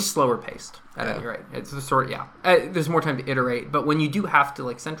 or at least slower paced at any rate. It's the sort of, there's more time to iterate, but when you do have to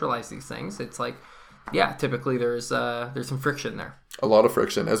like centralize these things, it's like, typically there's some friction there. A lot of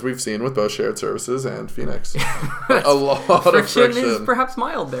friction, as we've seen with both shared services and Phoenix. A lot of friction. Friction is perhaps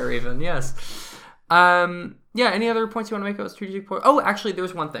mild there even, yes. Any other points you want to make about strategic point? Oh, actually, there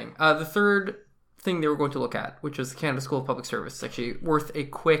was one thing. The third thing they were going to look at, which was the Canada School of Public Service. It's actually worth a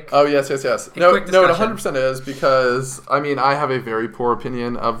quick... Oh, yes. No, quick it discussion. 100% is, because, I mean, I have a very poor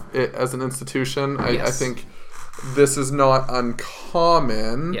opinion of it as an institution. I think this is not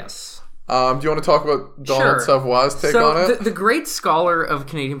uncommon. Yes. Do you want to talk about Donald Savoy's take on it? The great scholar of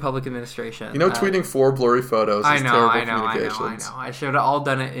Canadian public administration. Tweeting 4 blurry photos is terrible communications. I know. I should have all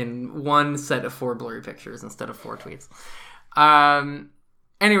done it in one set of 4 blurry pictures instead of 4 tweets.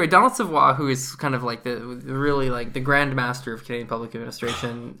 Anyway, Donald Savoy, who is kind of like the really like the grandmaster of Canadian public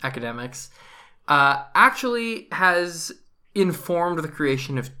administration academics, actually has informed the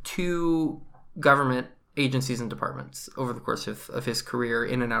creation of 2 government agencies and departments over the course of his career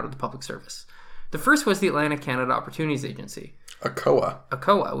in and out of the public service. The first was the Atlantic Canada Opportunities Agency.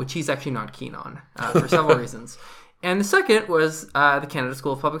 ACOA, which he's actually not keen on for several reasons. And the second was the Canada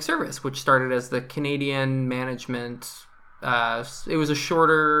School of Public Service, which started as the Canadian Management. It was a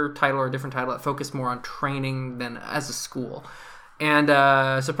shorter title or a different title that focused more on training than as a school. And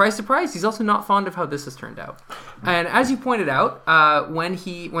surprise, surprise, he's also not fond of how this has turned out. And as you pointed out,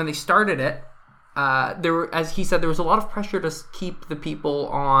 when they started it, as he said, there was a lot of pressure to keep the people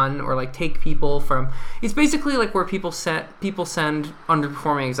on, or like take people from. It's basically like where people send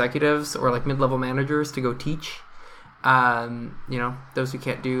underperforming executives or like mid-level managers to go teach. Those who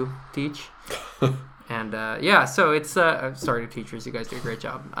can't teach. And so it's sorry to teachers, you guys do a great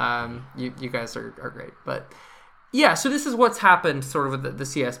job. You guys are great, but so this is what's happened sort of with the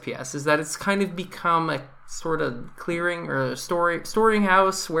CSPS, is that it's kind of become a sort of clearing or a storing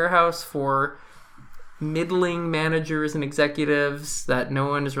house, warehouse for middling managers and executives that no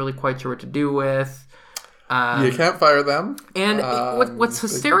one is really quite sure what to do with. You can't fire them. And what's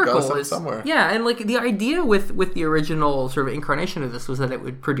hysterical is somewhere. And like the idea with the original sort of incarnation of this was that it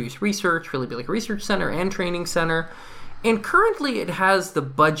would produce research, really be like a research center and training center. And currently it has the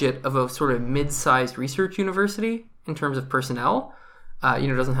budget of a sort of mid-sized research university in terms of personnel. It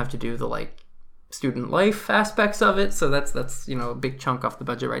doesn't have to do the like student life aspects of it, so that's a big chunk off the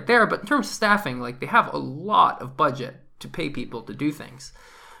budget right there. But in terms of staffing, like they have a lot of budget to pay people to do things,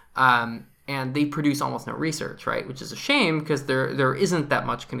 and they produce almost no research, right? Which is a shame, because there isn't that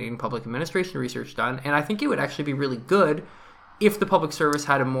much Canadian public administration research done. And I think it would actually be really good if the public service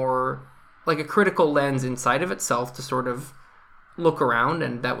had a more like a critical lens inside of itself to sort of look around,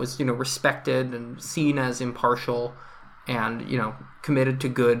 and that was respected and seen as impartial and committed to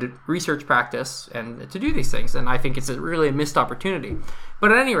good research practice and to do these things. And I think it's really a missed opportunity.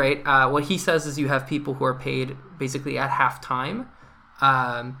 But at any rate, what he says is you have people who are paid basically at half time,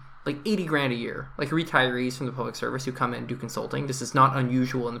 like $80,000 a year, like retirees from the public service who come in and do consulting. This is not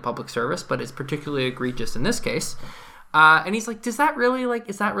unusual in the public service, but it's particularly egregious in this case. And he's like, is that really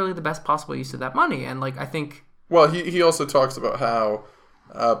the best possible use of that money? And like, I think... Well, he also talks about how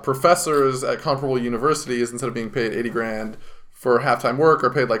professors at comparable universities, instead of being paid $80,000 for half-time work, are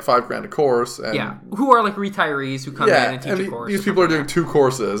paid like $5,000 a course. And, who are like retirees who come in and teach a course. These people are doing 2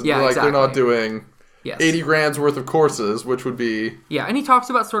 courses. Yeah, They're not doing Yes. $80,000 worth of courses, which would be... Yeah, and he talks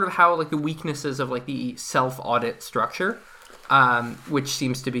about sort of how, like, the weaknesses of, like, the self-audit structure, which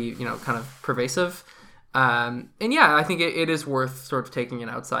seems to be, you know, kind of pervasive. And yeah, I think it is worth sort of taking an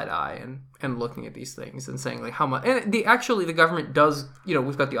outside eye and looking at these things and saying, like, how much... And the government does, you know,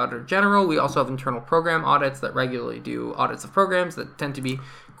 we've got the Auditor General. We also have internal program audits that regularly do audits of programs that tend to be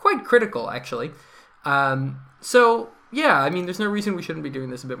quite critical, actually. So, yeah, I mean, there's no reason we shouldn't be doing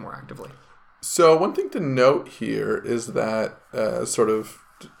this a bit more actively. So one thing to note here is that, sort of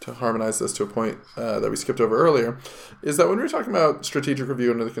to harmonize this to a point that we skipped over earlier, is that when we were talking about strategic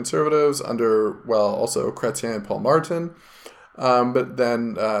review under the Conservatives, under, well, also Chrétien and Paul Martin, but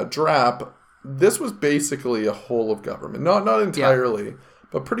then DRAP, this was basically a whole of government. Not entirely,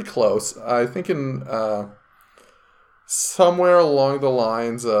 but pretty close. I think in somewhere along the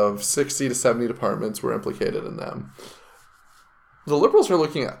lines of 60 to 70 departments were implicated in them. The Liberals are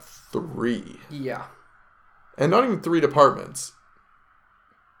looking at 3. Yeah. And not even 3 departments.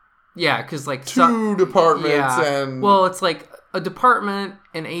 Yeah, because like 2 departments and... Well, it's like a department,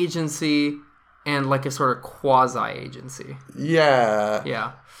 an agency, and like a sort of quasi-agency. Yeah.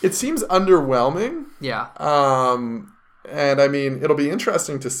 Yeah. It seems underwhelming. Yeah. And I mean, it'll be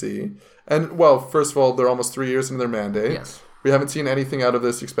interesting to see. And, well, first of all, they're almost 3 years into their mandate. Yes. We haven't seen anything out of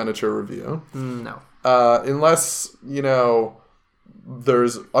this expenditure review. No. Unless,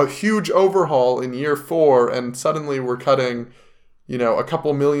 there's a huge overhaul in year 4 and suddenly we're cutting, a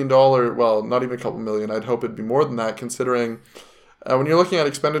couple $1 million, well, not even a couple million. I'd hope it'd be more than that considering when you're looking at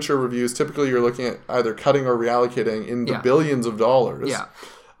expenditure reviews, typically you're looking at either cutting or reallocating in the billions of dollars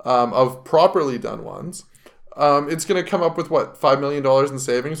of properly done ones. It's going to come up with, $5 million in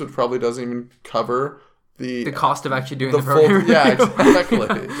savings, which probably doesn't even cover the cost of actually doing the program. Yeah, exactly.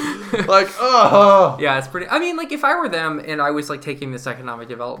 Yeah, it's pretty... I mean, like, if I were them and I was, like, taking this economic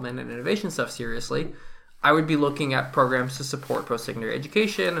development and innovation stuff seriously, I would be looking at programs to support post-secondary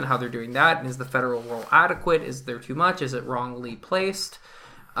education and how they're doing that. And is the federal role adequate? Is there too much? Is it wrongly placed?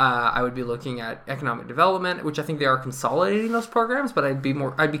 I would be looking at economic development, which I think they are consolidating those programs, but I'd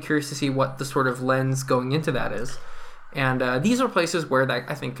be curious to see what the sort of lens going into that is. And these are places where that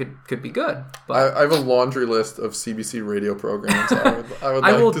I think could be good. But I have a laundry list of CBC radio programs. I would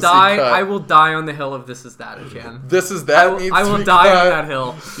I like will to die. see cut. I will die on the hill of This Is That again. This Is That I will die on that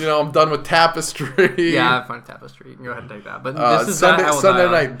hill. I'm done with Tapestry. Yeah, I have fun with Tapestry. You can go ahead and take that. But This Is Sunday, That. I will Sunday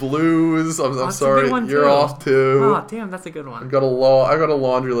die Night Blues. I'm A sorry, good one you're too. off too. Oh damn, that's a good one. I've got a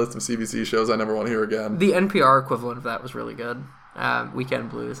laundry list of CBC shows I never want to hear again. The NPR equivalent of that was really good. Weekend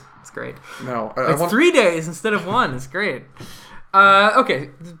Blues. It's great. No, it's 3 days instead of 1. It's great. Okay,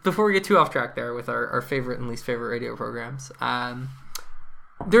 before we get too off track there with our favorite and least favorite radio programs,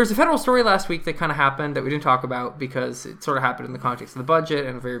 there's a federal story last week that kind of happened that we didn't talk about because it sort of happened in the context of the budget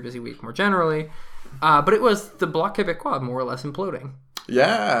and a very busy week more generally. But it was the Bloc Québécois more or less imploding.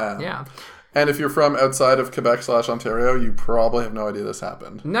 Yeah. Yeah. And if you're from outside of Quebec/Ontario, you probably have no idea this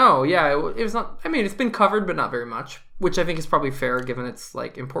happened. No, yeah, it was not. I mean, it's been covered, but not very much, which I think is probably fair given its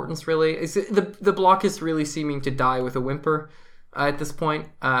like importance. Really, the Bloc is really seeming to die with a whimper. At this point,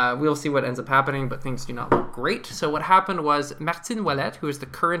 we'll see what ends up happening, but things do not look great. So what happened was Martine Ouellette, who is the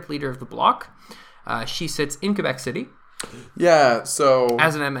current leader of the Bloc, she sits in Quebec City. Yeah, so...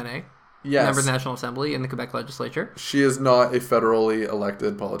 As an MNA. Yes. Member of the National Assembly in the Quebec legislature. She is not a federally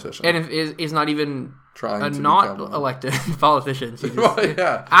elected politician. And is not even trying a to not become elected politician. She's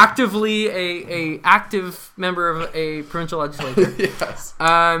yeah. actively a active member of a provincial legislature. Yes.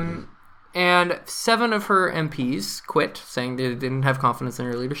 And 7 of her MPs quit, saying they didn't have confidence in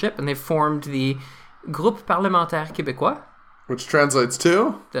her leadership, and they formed the Groupe Parlementaire Québécois. Which translates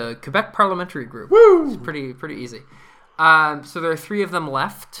to? The Quebec Parliamentary Group. Woo! It's pretty easy. So there are 3 of them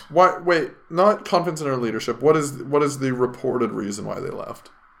left. Why? Wait, not confidence in her leadership. What is the reported reason why they left?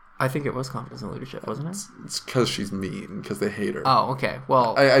 I think it was confidence in leadership, wasn't it? It's because she's mean, because they hate her. Oh, okay.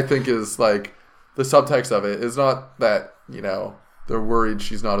 Well... I think is like, the subtext of it is not that, they're worried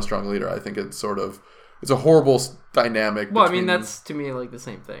she's not a strong leader. I think it's a horrible dynamic. Well, I mean, that's to me like the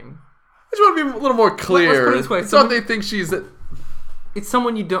same thing. I just want to be a little more clear. Let's put it this way. It's not they think she's... It's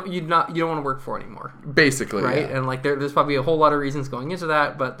someone you don't want to work for anymore. Basically, right? Yeah. And like there's probably a whole lot of reasons going into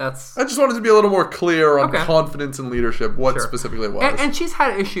that, but that's... I just wanted to be a little more clear on confidence in leadership, what specifically it was. And she's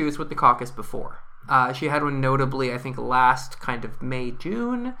had issues with the caucus before. She had one notably, I think, last kind of May,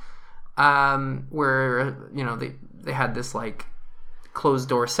 June, where, they had this like closed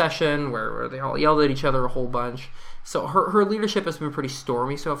door session where they all yelled at each other a whole bunch. So her leadership has been pretty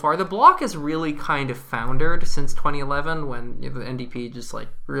stormy so far. The Bloc has really kind of foundered since 2011 when the NDP just like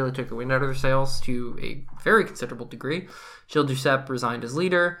really took the wind out of their sails to a very considerable degree. Gilles Duceppe resigned as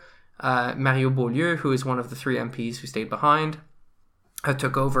leader. Mario Beaulieu, who is one of the 3 MPs who stayed behind,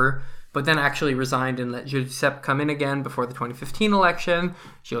 took over, but then actually resigned and let Gilles Duceppe come in again before the 2015 election.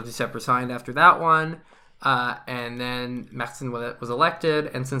 Gilles Duceppe resigned after that one. And then Martine Ouellette was elected,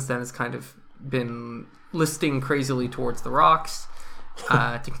 and since then has kind of been listing crazily towards the rocks,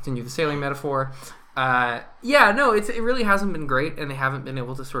 to continue the sailing metaphor. It really hasn't been great, and they haven't been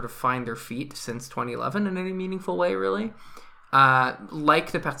able to sort of find their feet since 2011 in any meaningful way, really.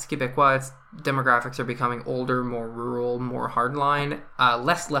 Like the Parti Québécois, its demographics are becoming older, more rural, more hardline,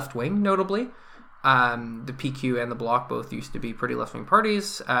 less left-wing, notably. The PQ and the Bloc both used to be pretty left-wing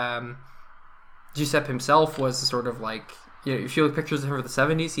parties. Giuseppe himself was sort of like, if you look at pictures of him from the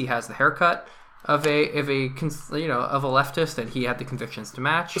 70s, he has the haircut of a leftist, and he had the convictions to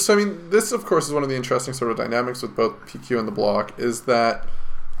match. So I mean, this of course is one of the interesting sort of dynamics with both PQ and the Bloc, is that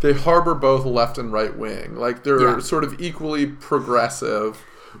they harbor both left and right wing. Like they're sort of equally progressive,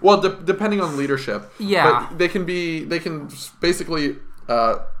 Well, depending on leadership. Yeah. But they can basically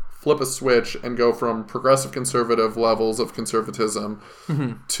flip a switch and go from progressive conservative levels of conservatism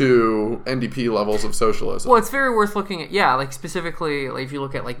to NDP levels of socialism. Well, it's very worth looking at, like specifically, like if you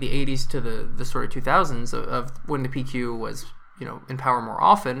look at like the 80s to the sort of 2000s of when the PQ was, in power more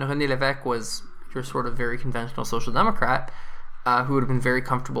often, René Lévesque was your sort of very conventional social democrat who would have been very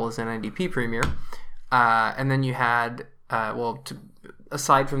comfortable as an NDP premier. And then you had,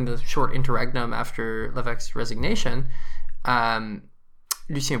 aside from the short interregnum after Lévesque's resignation,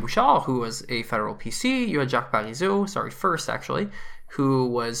 Lucien Bouchard, who was a federal PC. You had Jacques Parizeau, first actually, who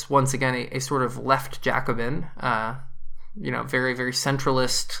was once again a sort of left Jacobin, very, very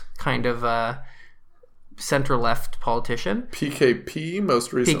centralist kind of center-left politician. PKP,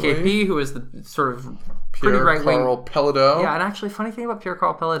 most recently. PKP, who was the sort of pretty right-wing. Pierre-Carl Pellido. Yeah, and actually, funny thing about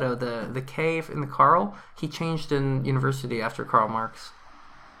Pierre-Carl Pellido, the K in the Carl, he changed in university after Karl Marx.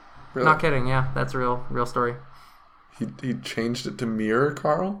 Really? Not kidding, yeah, that's a real story. He changed it to Mirror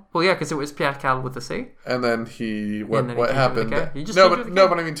Carl? Well, yeah, because it was Pierre Carl with a C. And then what happened? But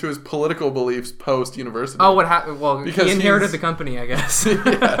I mean to his political beliefs post university. Oh, what happened? Well, because he inherited the company, I guess.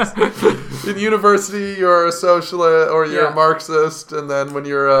 Yes. In university, you're a socialist or you're a Marxist, and then when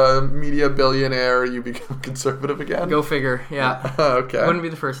you're a media billionaire, you become conservative again. Go figure. Yeah. Okay. Wouldn't be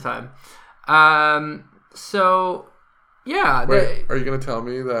the first time. So. Yeah. Wait, are you going to tell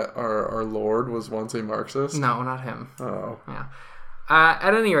me that our Lord was once a Marxist? No, not him. Oh. Yeah.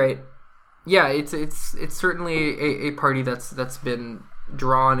 At any rate, yeah, it's certainly a party that's been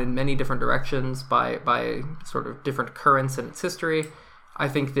drawn in many different directions by sort of different currents in its history. I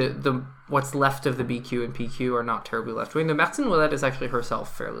think the what's left of the BQ and PQ are not terribly left-wing. The Martine Ouellette is actually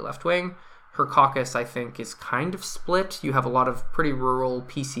herself fairly left-wing. Her caucus, I think, is kind of split. You have a lot of pretty rural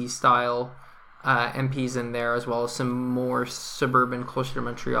PC-style MPs in there, as well as some more suburban, closer to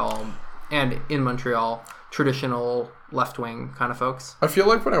Montreal, and in Montreal, traditional left-wing kind of folks. I feel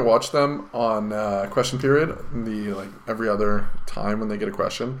like when I watch them on Question Period, every other time when they get a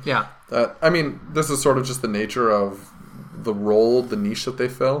question, this is sort of just the nature of the role, the niche that they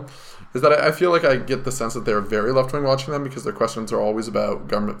fill, is that I feel like I get the sense that they're very left-wing watching them because their questions are always about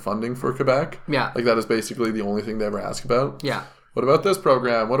government funding for Quebec. Yeah. Like that is basically the only thing they ever ask about. Yeah. What about this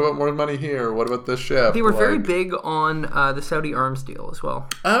program? What about more money here? What about this ship? They were very big on the Saudi arms deal as well.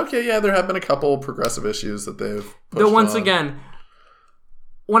 Okay, yeah, there have been a couple progressive issues that they've pushed Though once on. Again,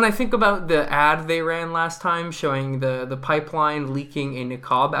 when I think about the ad they ran last time showing the pipeline leaking a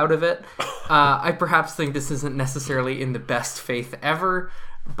niqab out of it, I perhaps think this isn't necessarily in the best faith ever,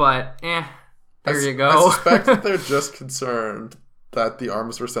 but you go. I suspect that they're just concerned that the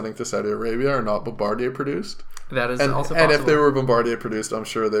arms we're sending to Saudi Arabia are not Bombardier produced. That is also possible. And if they were Bombardier produced, I'm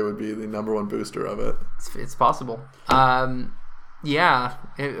sure they would be the number one booster of it. It's possible. And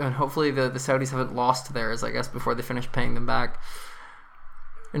hopefully the Saudis haven't lost theirs, I guess, before they finish paying them back.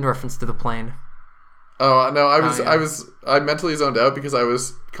 In reference to the plane. Oh no, I mentally zoned out because I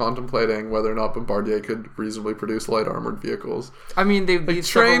was contemplating whether or not Bombardier could reasonably produce light armored vehicles. I mean, they'd be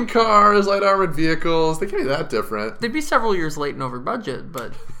train cars, light armored vehicles. They can't be that different. They'd be several years late and over budget,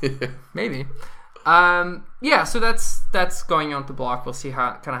 but maybe. So that's going on with the Bloc. We'll see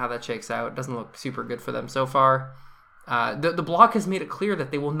how that shakes out. It doesn't look super good for them so far. The Bloc has made it clear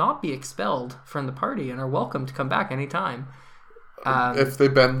that they will not be expelled from the party and are welcome to come back anytime. If they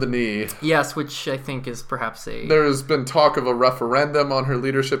bend the knee. Yes, which I think is perhaps There's been talk of a referendum on her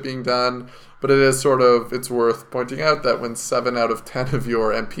leadership being done, but it's worth pointing out that when 7 out of 10 of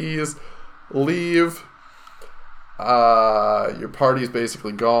your MPs leave, your party's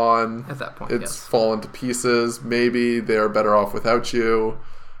basically gone. At that point, it's fallen to pieces. Maybe they're better off without you.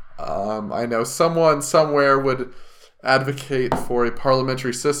 I know someone somewhere would advocate for a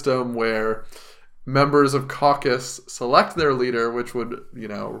parliamentary system where members of caucus select their leader, which would,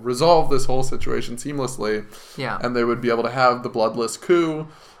 resolve this whole situation seamlessly. Yeah. And they would be able to have the bloodless coup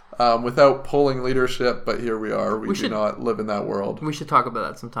without pulling leadership. But here we are. We do not live in that world. We should talk about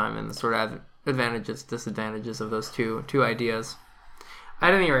that sometime and the sort of advantages, disadvantages of those two ideas.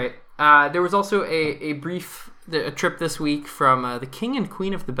 At any rate, there was also a trip this week from the King and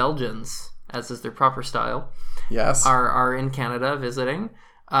Queen of the Belgians, as is their proper style. Yes. Are in Canada visiting.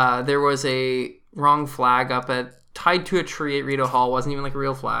 There was a wrong flag tied to a tree at Rideau Hall. Wasn't even like a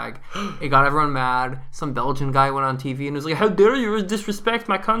real flag. It got everyone mad. Some Belgian guy went on TV and was like, "How dare you disrespect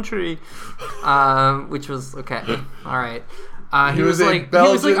my country?" Which was okay. All right. He was like,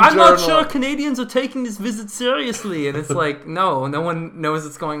 "I'm not sure Canadians are taking this visit seriously," and it's like, no one knows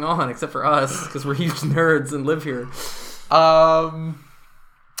what's going on except for us because we're huge nerds and live here. On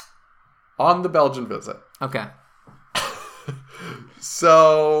the Belgian visit. Okay.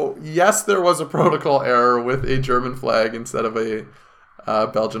 So, yes, there was a protocol error with a German flag instead of a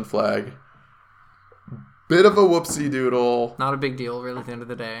Belgian flag. Bit of a whoopsie doodle. Not a big deal, really, at the end of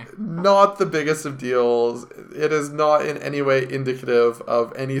the day. Not the biggest of deals. It is not in any way indicative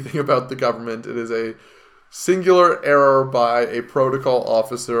of anything about the government. It is a singular error by a protocol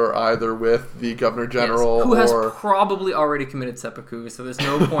officer, either with the Governor General who has probably already committed seppuku, so there's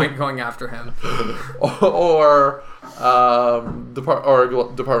no point going after him. or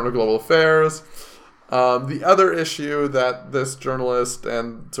Department of Global Affairs. The other issue that this journalist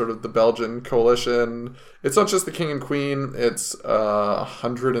and sort of the Belgian coalition, it's not just the King and Queen, it's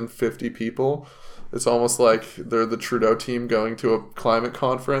 150 people. It's almost like they're the Trudeau team going to a climate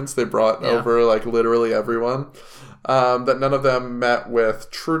conference. They brought over like literally everyone. That none of them met with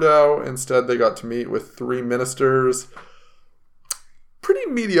Trudeau. Instead, they got to meet with 3 ministers. Pretty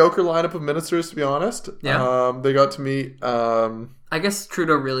mediocre lineup of ministers, to be honest. Yeah. They got to meet... I guess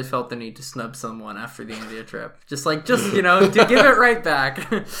Trudeau really felt the need to snub someone after the India trip. Just to give it right back.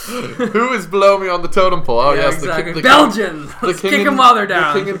 Who is below me on the totem pole? Oh, yes. Exactly. Belgians! Let's kick them while they're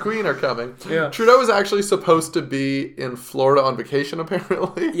down. The King and Queen are coming. Yeah. Trudeau was actually supposed to be in Florida on vacation,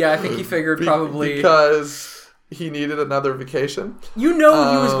 apparently. Yeah, I think he figured probably... Because he needed another vacation. You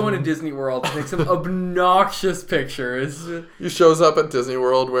know he was going to Disney World to take some obnoxious pictures. He shows up at Disney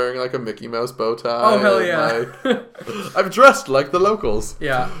World wearing like a Mickey Mouse bow tie. Oh, hell yeah. I'm dressed like the locals.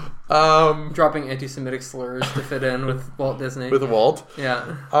 Yeah. Dropping anti-Semitic slurs to fit in with Walt Disney. With Walt.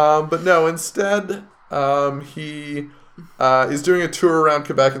 Yeah. But no, instead, he is doing a tour around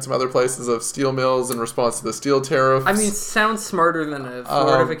Quebec and some other places of steel mills in response to the steel tariffs. I mean, it sounds smarter than a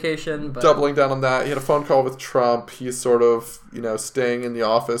Florida vacation, but... Doubling down on that. He had a phone call with Trump. He's sort of, staying in the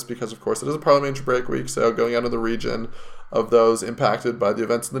office because, of course, it is a parliamentary break week, so going out of the region of those impacted by the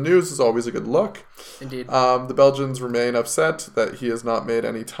events in the news is always a good look. Indeed. The Belgians remain upset that he has not made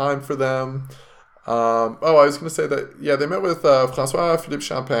any time for them. I was going to say that, they met with François-Philippe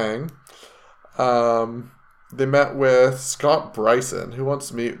Champagne. They met with Scott Bryson, who wants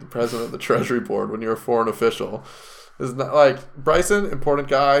to meet the president of the Treasury Board when you're a foreign official. Is not like Bryson, important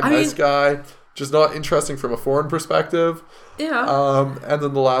guy, nice guy, just not interesting from a foreign perspective. Yeah. And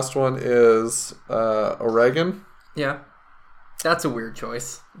then the last one is O'Regan. Yeah. That's a weird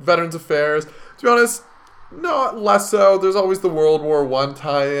choice. Veterans Affairs. To be honest, not less so. There's always the World War I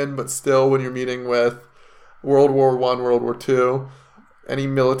tie-in, but still when you're meeting with World War I, World War II... Any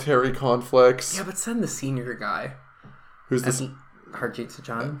military conflicts? Yeah, but send the senior guy. Who's this? Harjit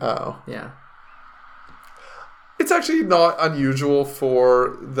Sajjan. Oh. Yeah. It's actually not unusual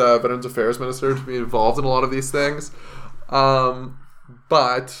for the Veterans Affairs Minister to be involved in a lot of these things.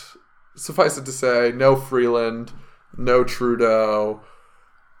 But suffice it to say, no Freeland, no Trudeau,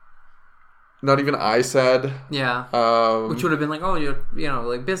 not even I said. Yeah. Which would have been like,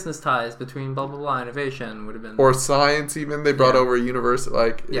 like business ties between blah, blah, blah, innovation would have been. Or science even. They brought over a university.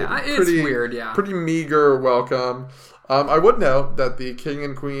 It's weird, yeah. Pretty meager welcome. I would note that the King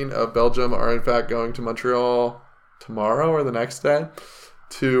and Queen of Belgium are in fact going to Montreal tomorrow or the next day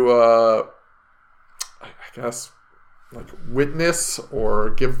to, I guess, witness or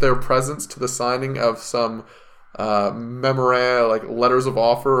give their presence to the signing of some memoranda, like letters of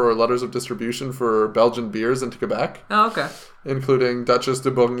offer or letters of distribution for Belgian beers into Quebec. Oh, okay. Including Duchess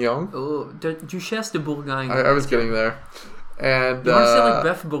de Bourguignon. Oh, Duchesse de Bourgogne. I was getting there. And you want to say like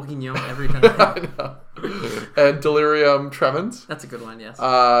Bœuf Bourguignon every time. I know. And Delirium Tremens. That's a good one, yes.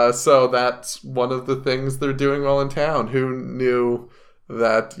 So that's one of the things they're doing while in town. Who knew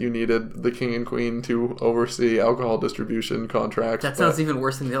that you needed the King and Queen to oversee alcohol distribution contracts? That sounds even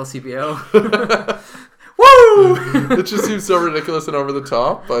worse than the LCBO. Woo! It just seems so ridiculous and over the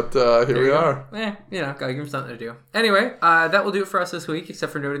top, but here we are. Gotta give him something to do. Anyway, that will do it for us this week,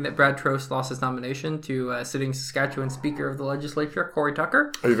 except for noting that Brad Trost lost his nomination to sitting Saskatchewan Speaker of the Legislature, Corey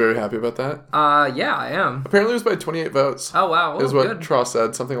Tucker. Are you very happy about that? Yeah, I am. Apparently it was by 28 votes. Oh, wow. Is what Trost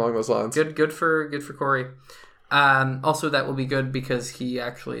said, something along those lines. Good for Corey. Also, that will be good because he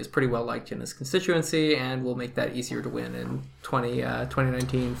actually is pretty well liked in his constituency and will make that easier to win in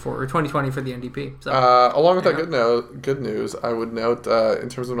 2019 or 2020 for the NDP. So, along with that good news, I would note in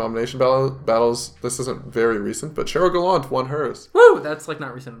terms of nomination battles, this isn't very recent, but Cheryl Gallant won hers. Woo! That's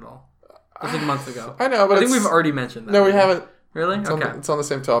not recent at all. It was like months ago. I know, but I think we've already mentioned that. No, we haven't. Really? It's on the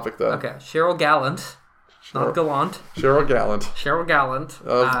same topic, though. Okay, Cheryl Gallant. Not Gallant. Cheryl Gallant. Cheryl Gallant.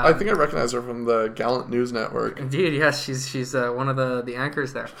 I think I recognize her from the Gallant News Network. Indeed, yes. She's one of the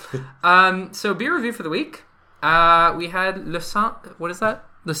anchors there. So beer review for the week. We had what is that?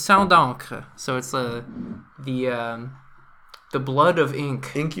 Le Sang d'encre. So it's the The blood of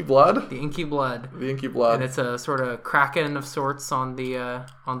ink. Inky blood? The inky blood. The inky blood. And it's a sort of kraken of sorts on the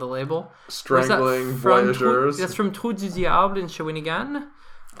label. Strangling voyageurs. That's from Trou du Diable in Shawinigan.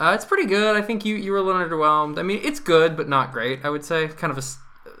 It's pretty good. I think you were a little underwhelmed. I mean, it's good, but not great, I would say. Kind of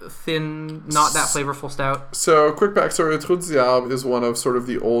a thin, not that flavorful stout. So, quick backstory. Trou du Diable is one of sort of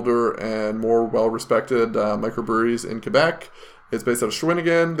the older and more well-respected microbreweries in Quebec. It's based out of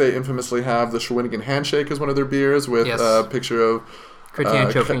Shawinigan. They infamously have the Shawinigan Handshake as one of their beers with a picture of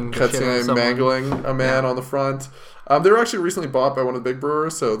Chrétien mangling a man on the front. They were actually recently bought by one of the big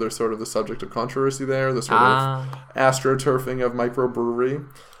brewers, so they're sort of the subject of controversy there, the sort of astroturfing of microbrewery.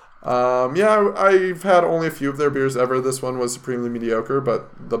 I've had only a few of their beers ever. This one was supremely mediocre,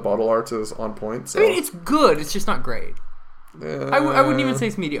 but the bottle art is on point. So. I mean, it's good. It's just not great. I wouldn't even say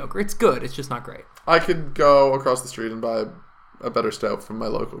it's mediocre. It's good. It's just not great. I could go across the street and buy a better stout from my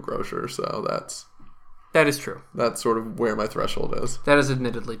local grocer, so that is true. That's sort of where my threshold is. That is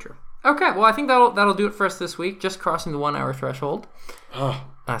admittedly true. Okay, well, I think that'll do it for us this week. Just crossing the 1 hour threshold.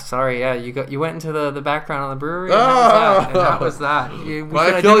 Sorry, yeah, you went into the background on the brewery, and that was that. My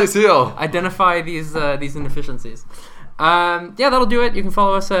Achilles heel. Identify these inefficiencies. That'll do it. You can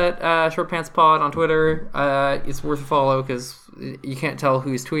follow us at Short Pants Pod on Twitter. It's worth a follow because you can't tell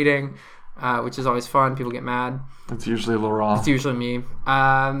who's tweeting, which is always fun. People get mad. It's usually Laurent. It's usually me.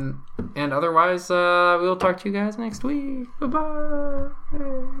 And otherwise, we'll talk to you guys next week. Bye-bye.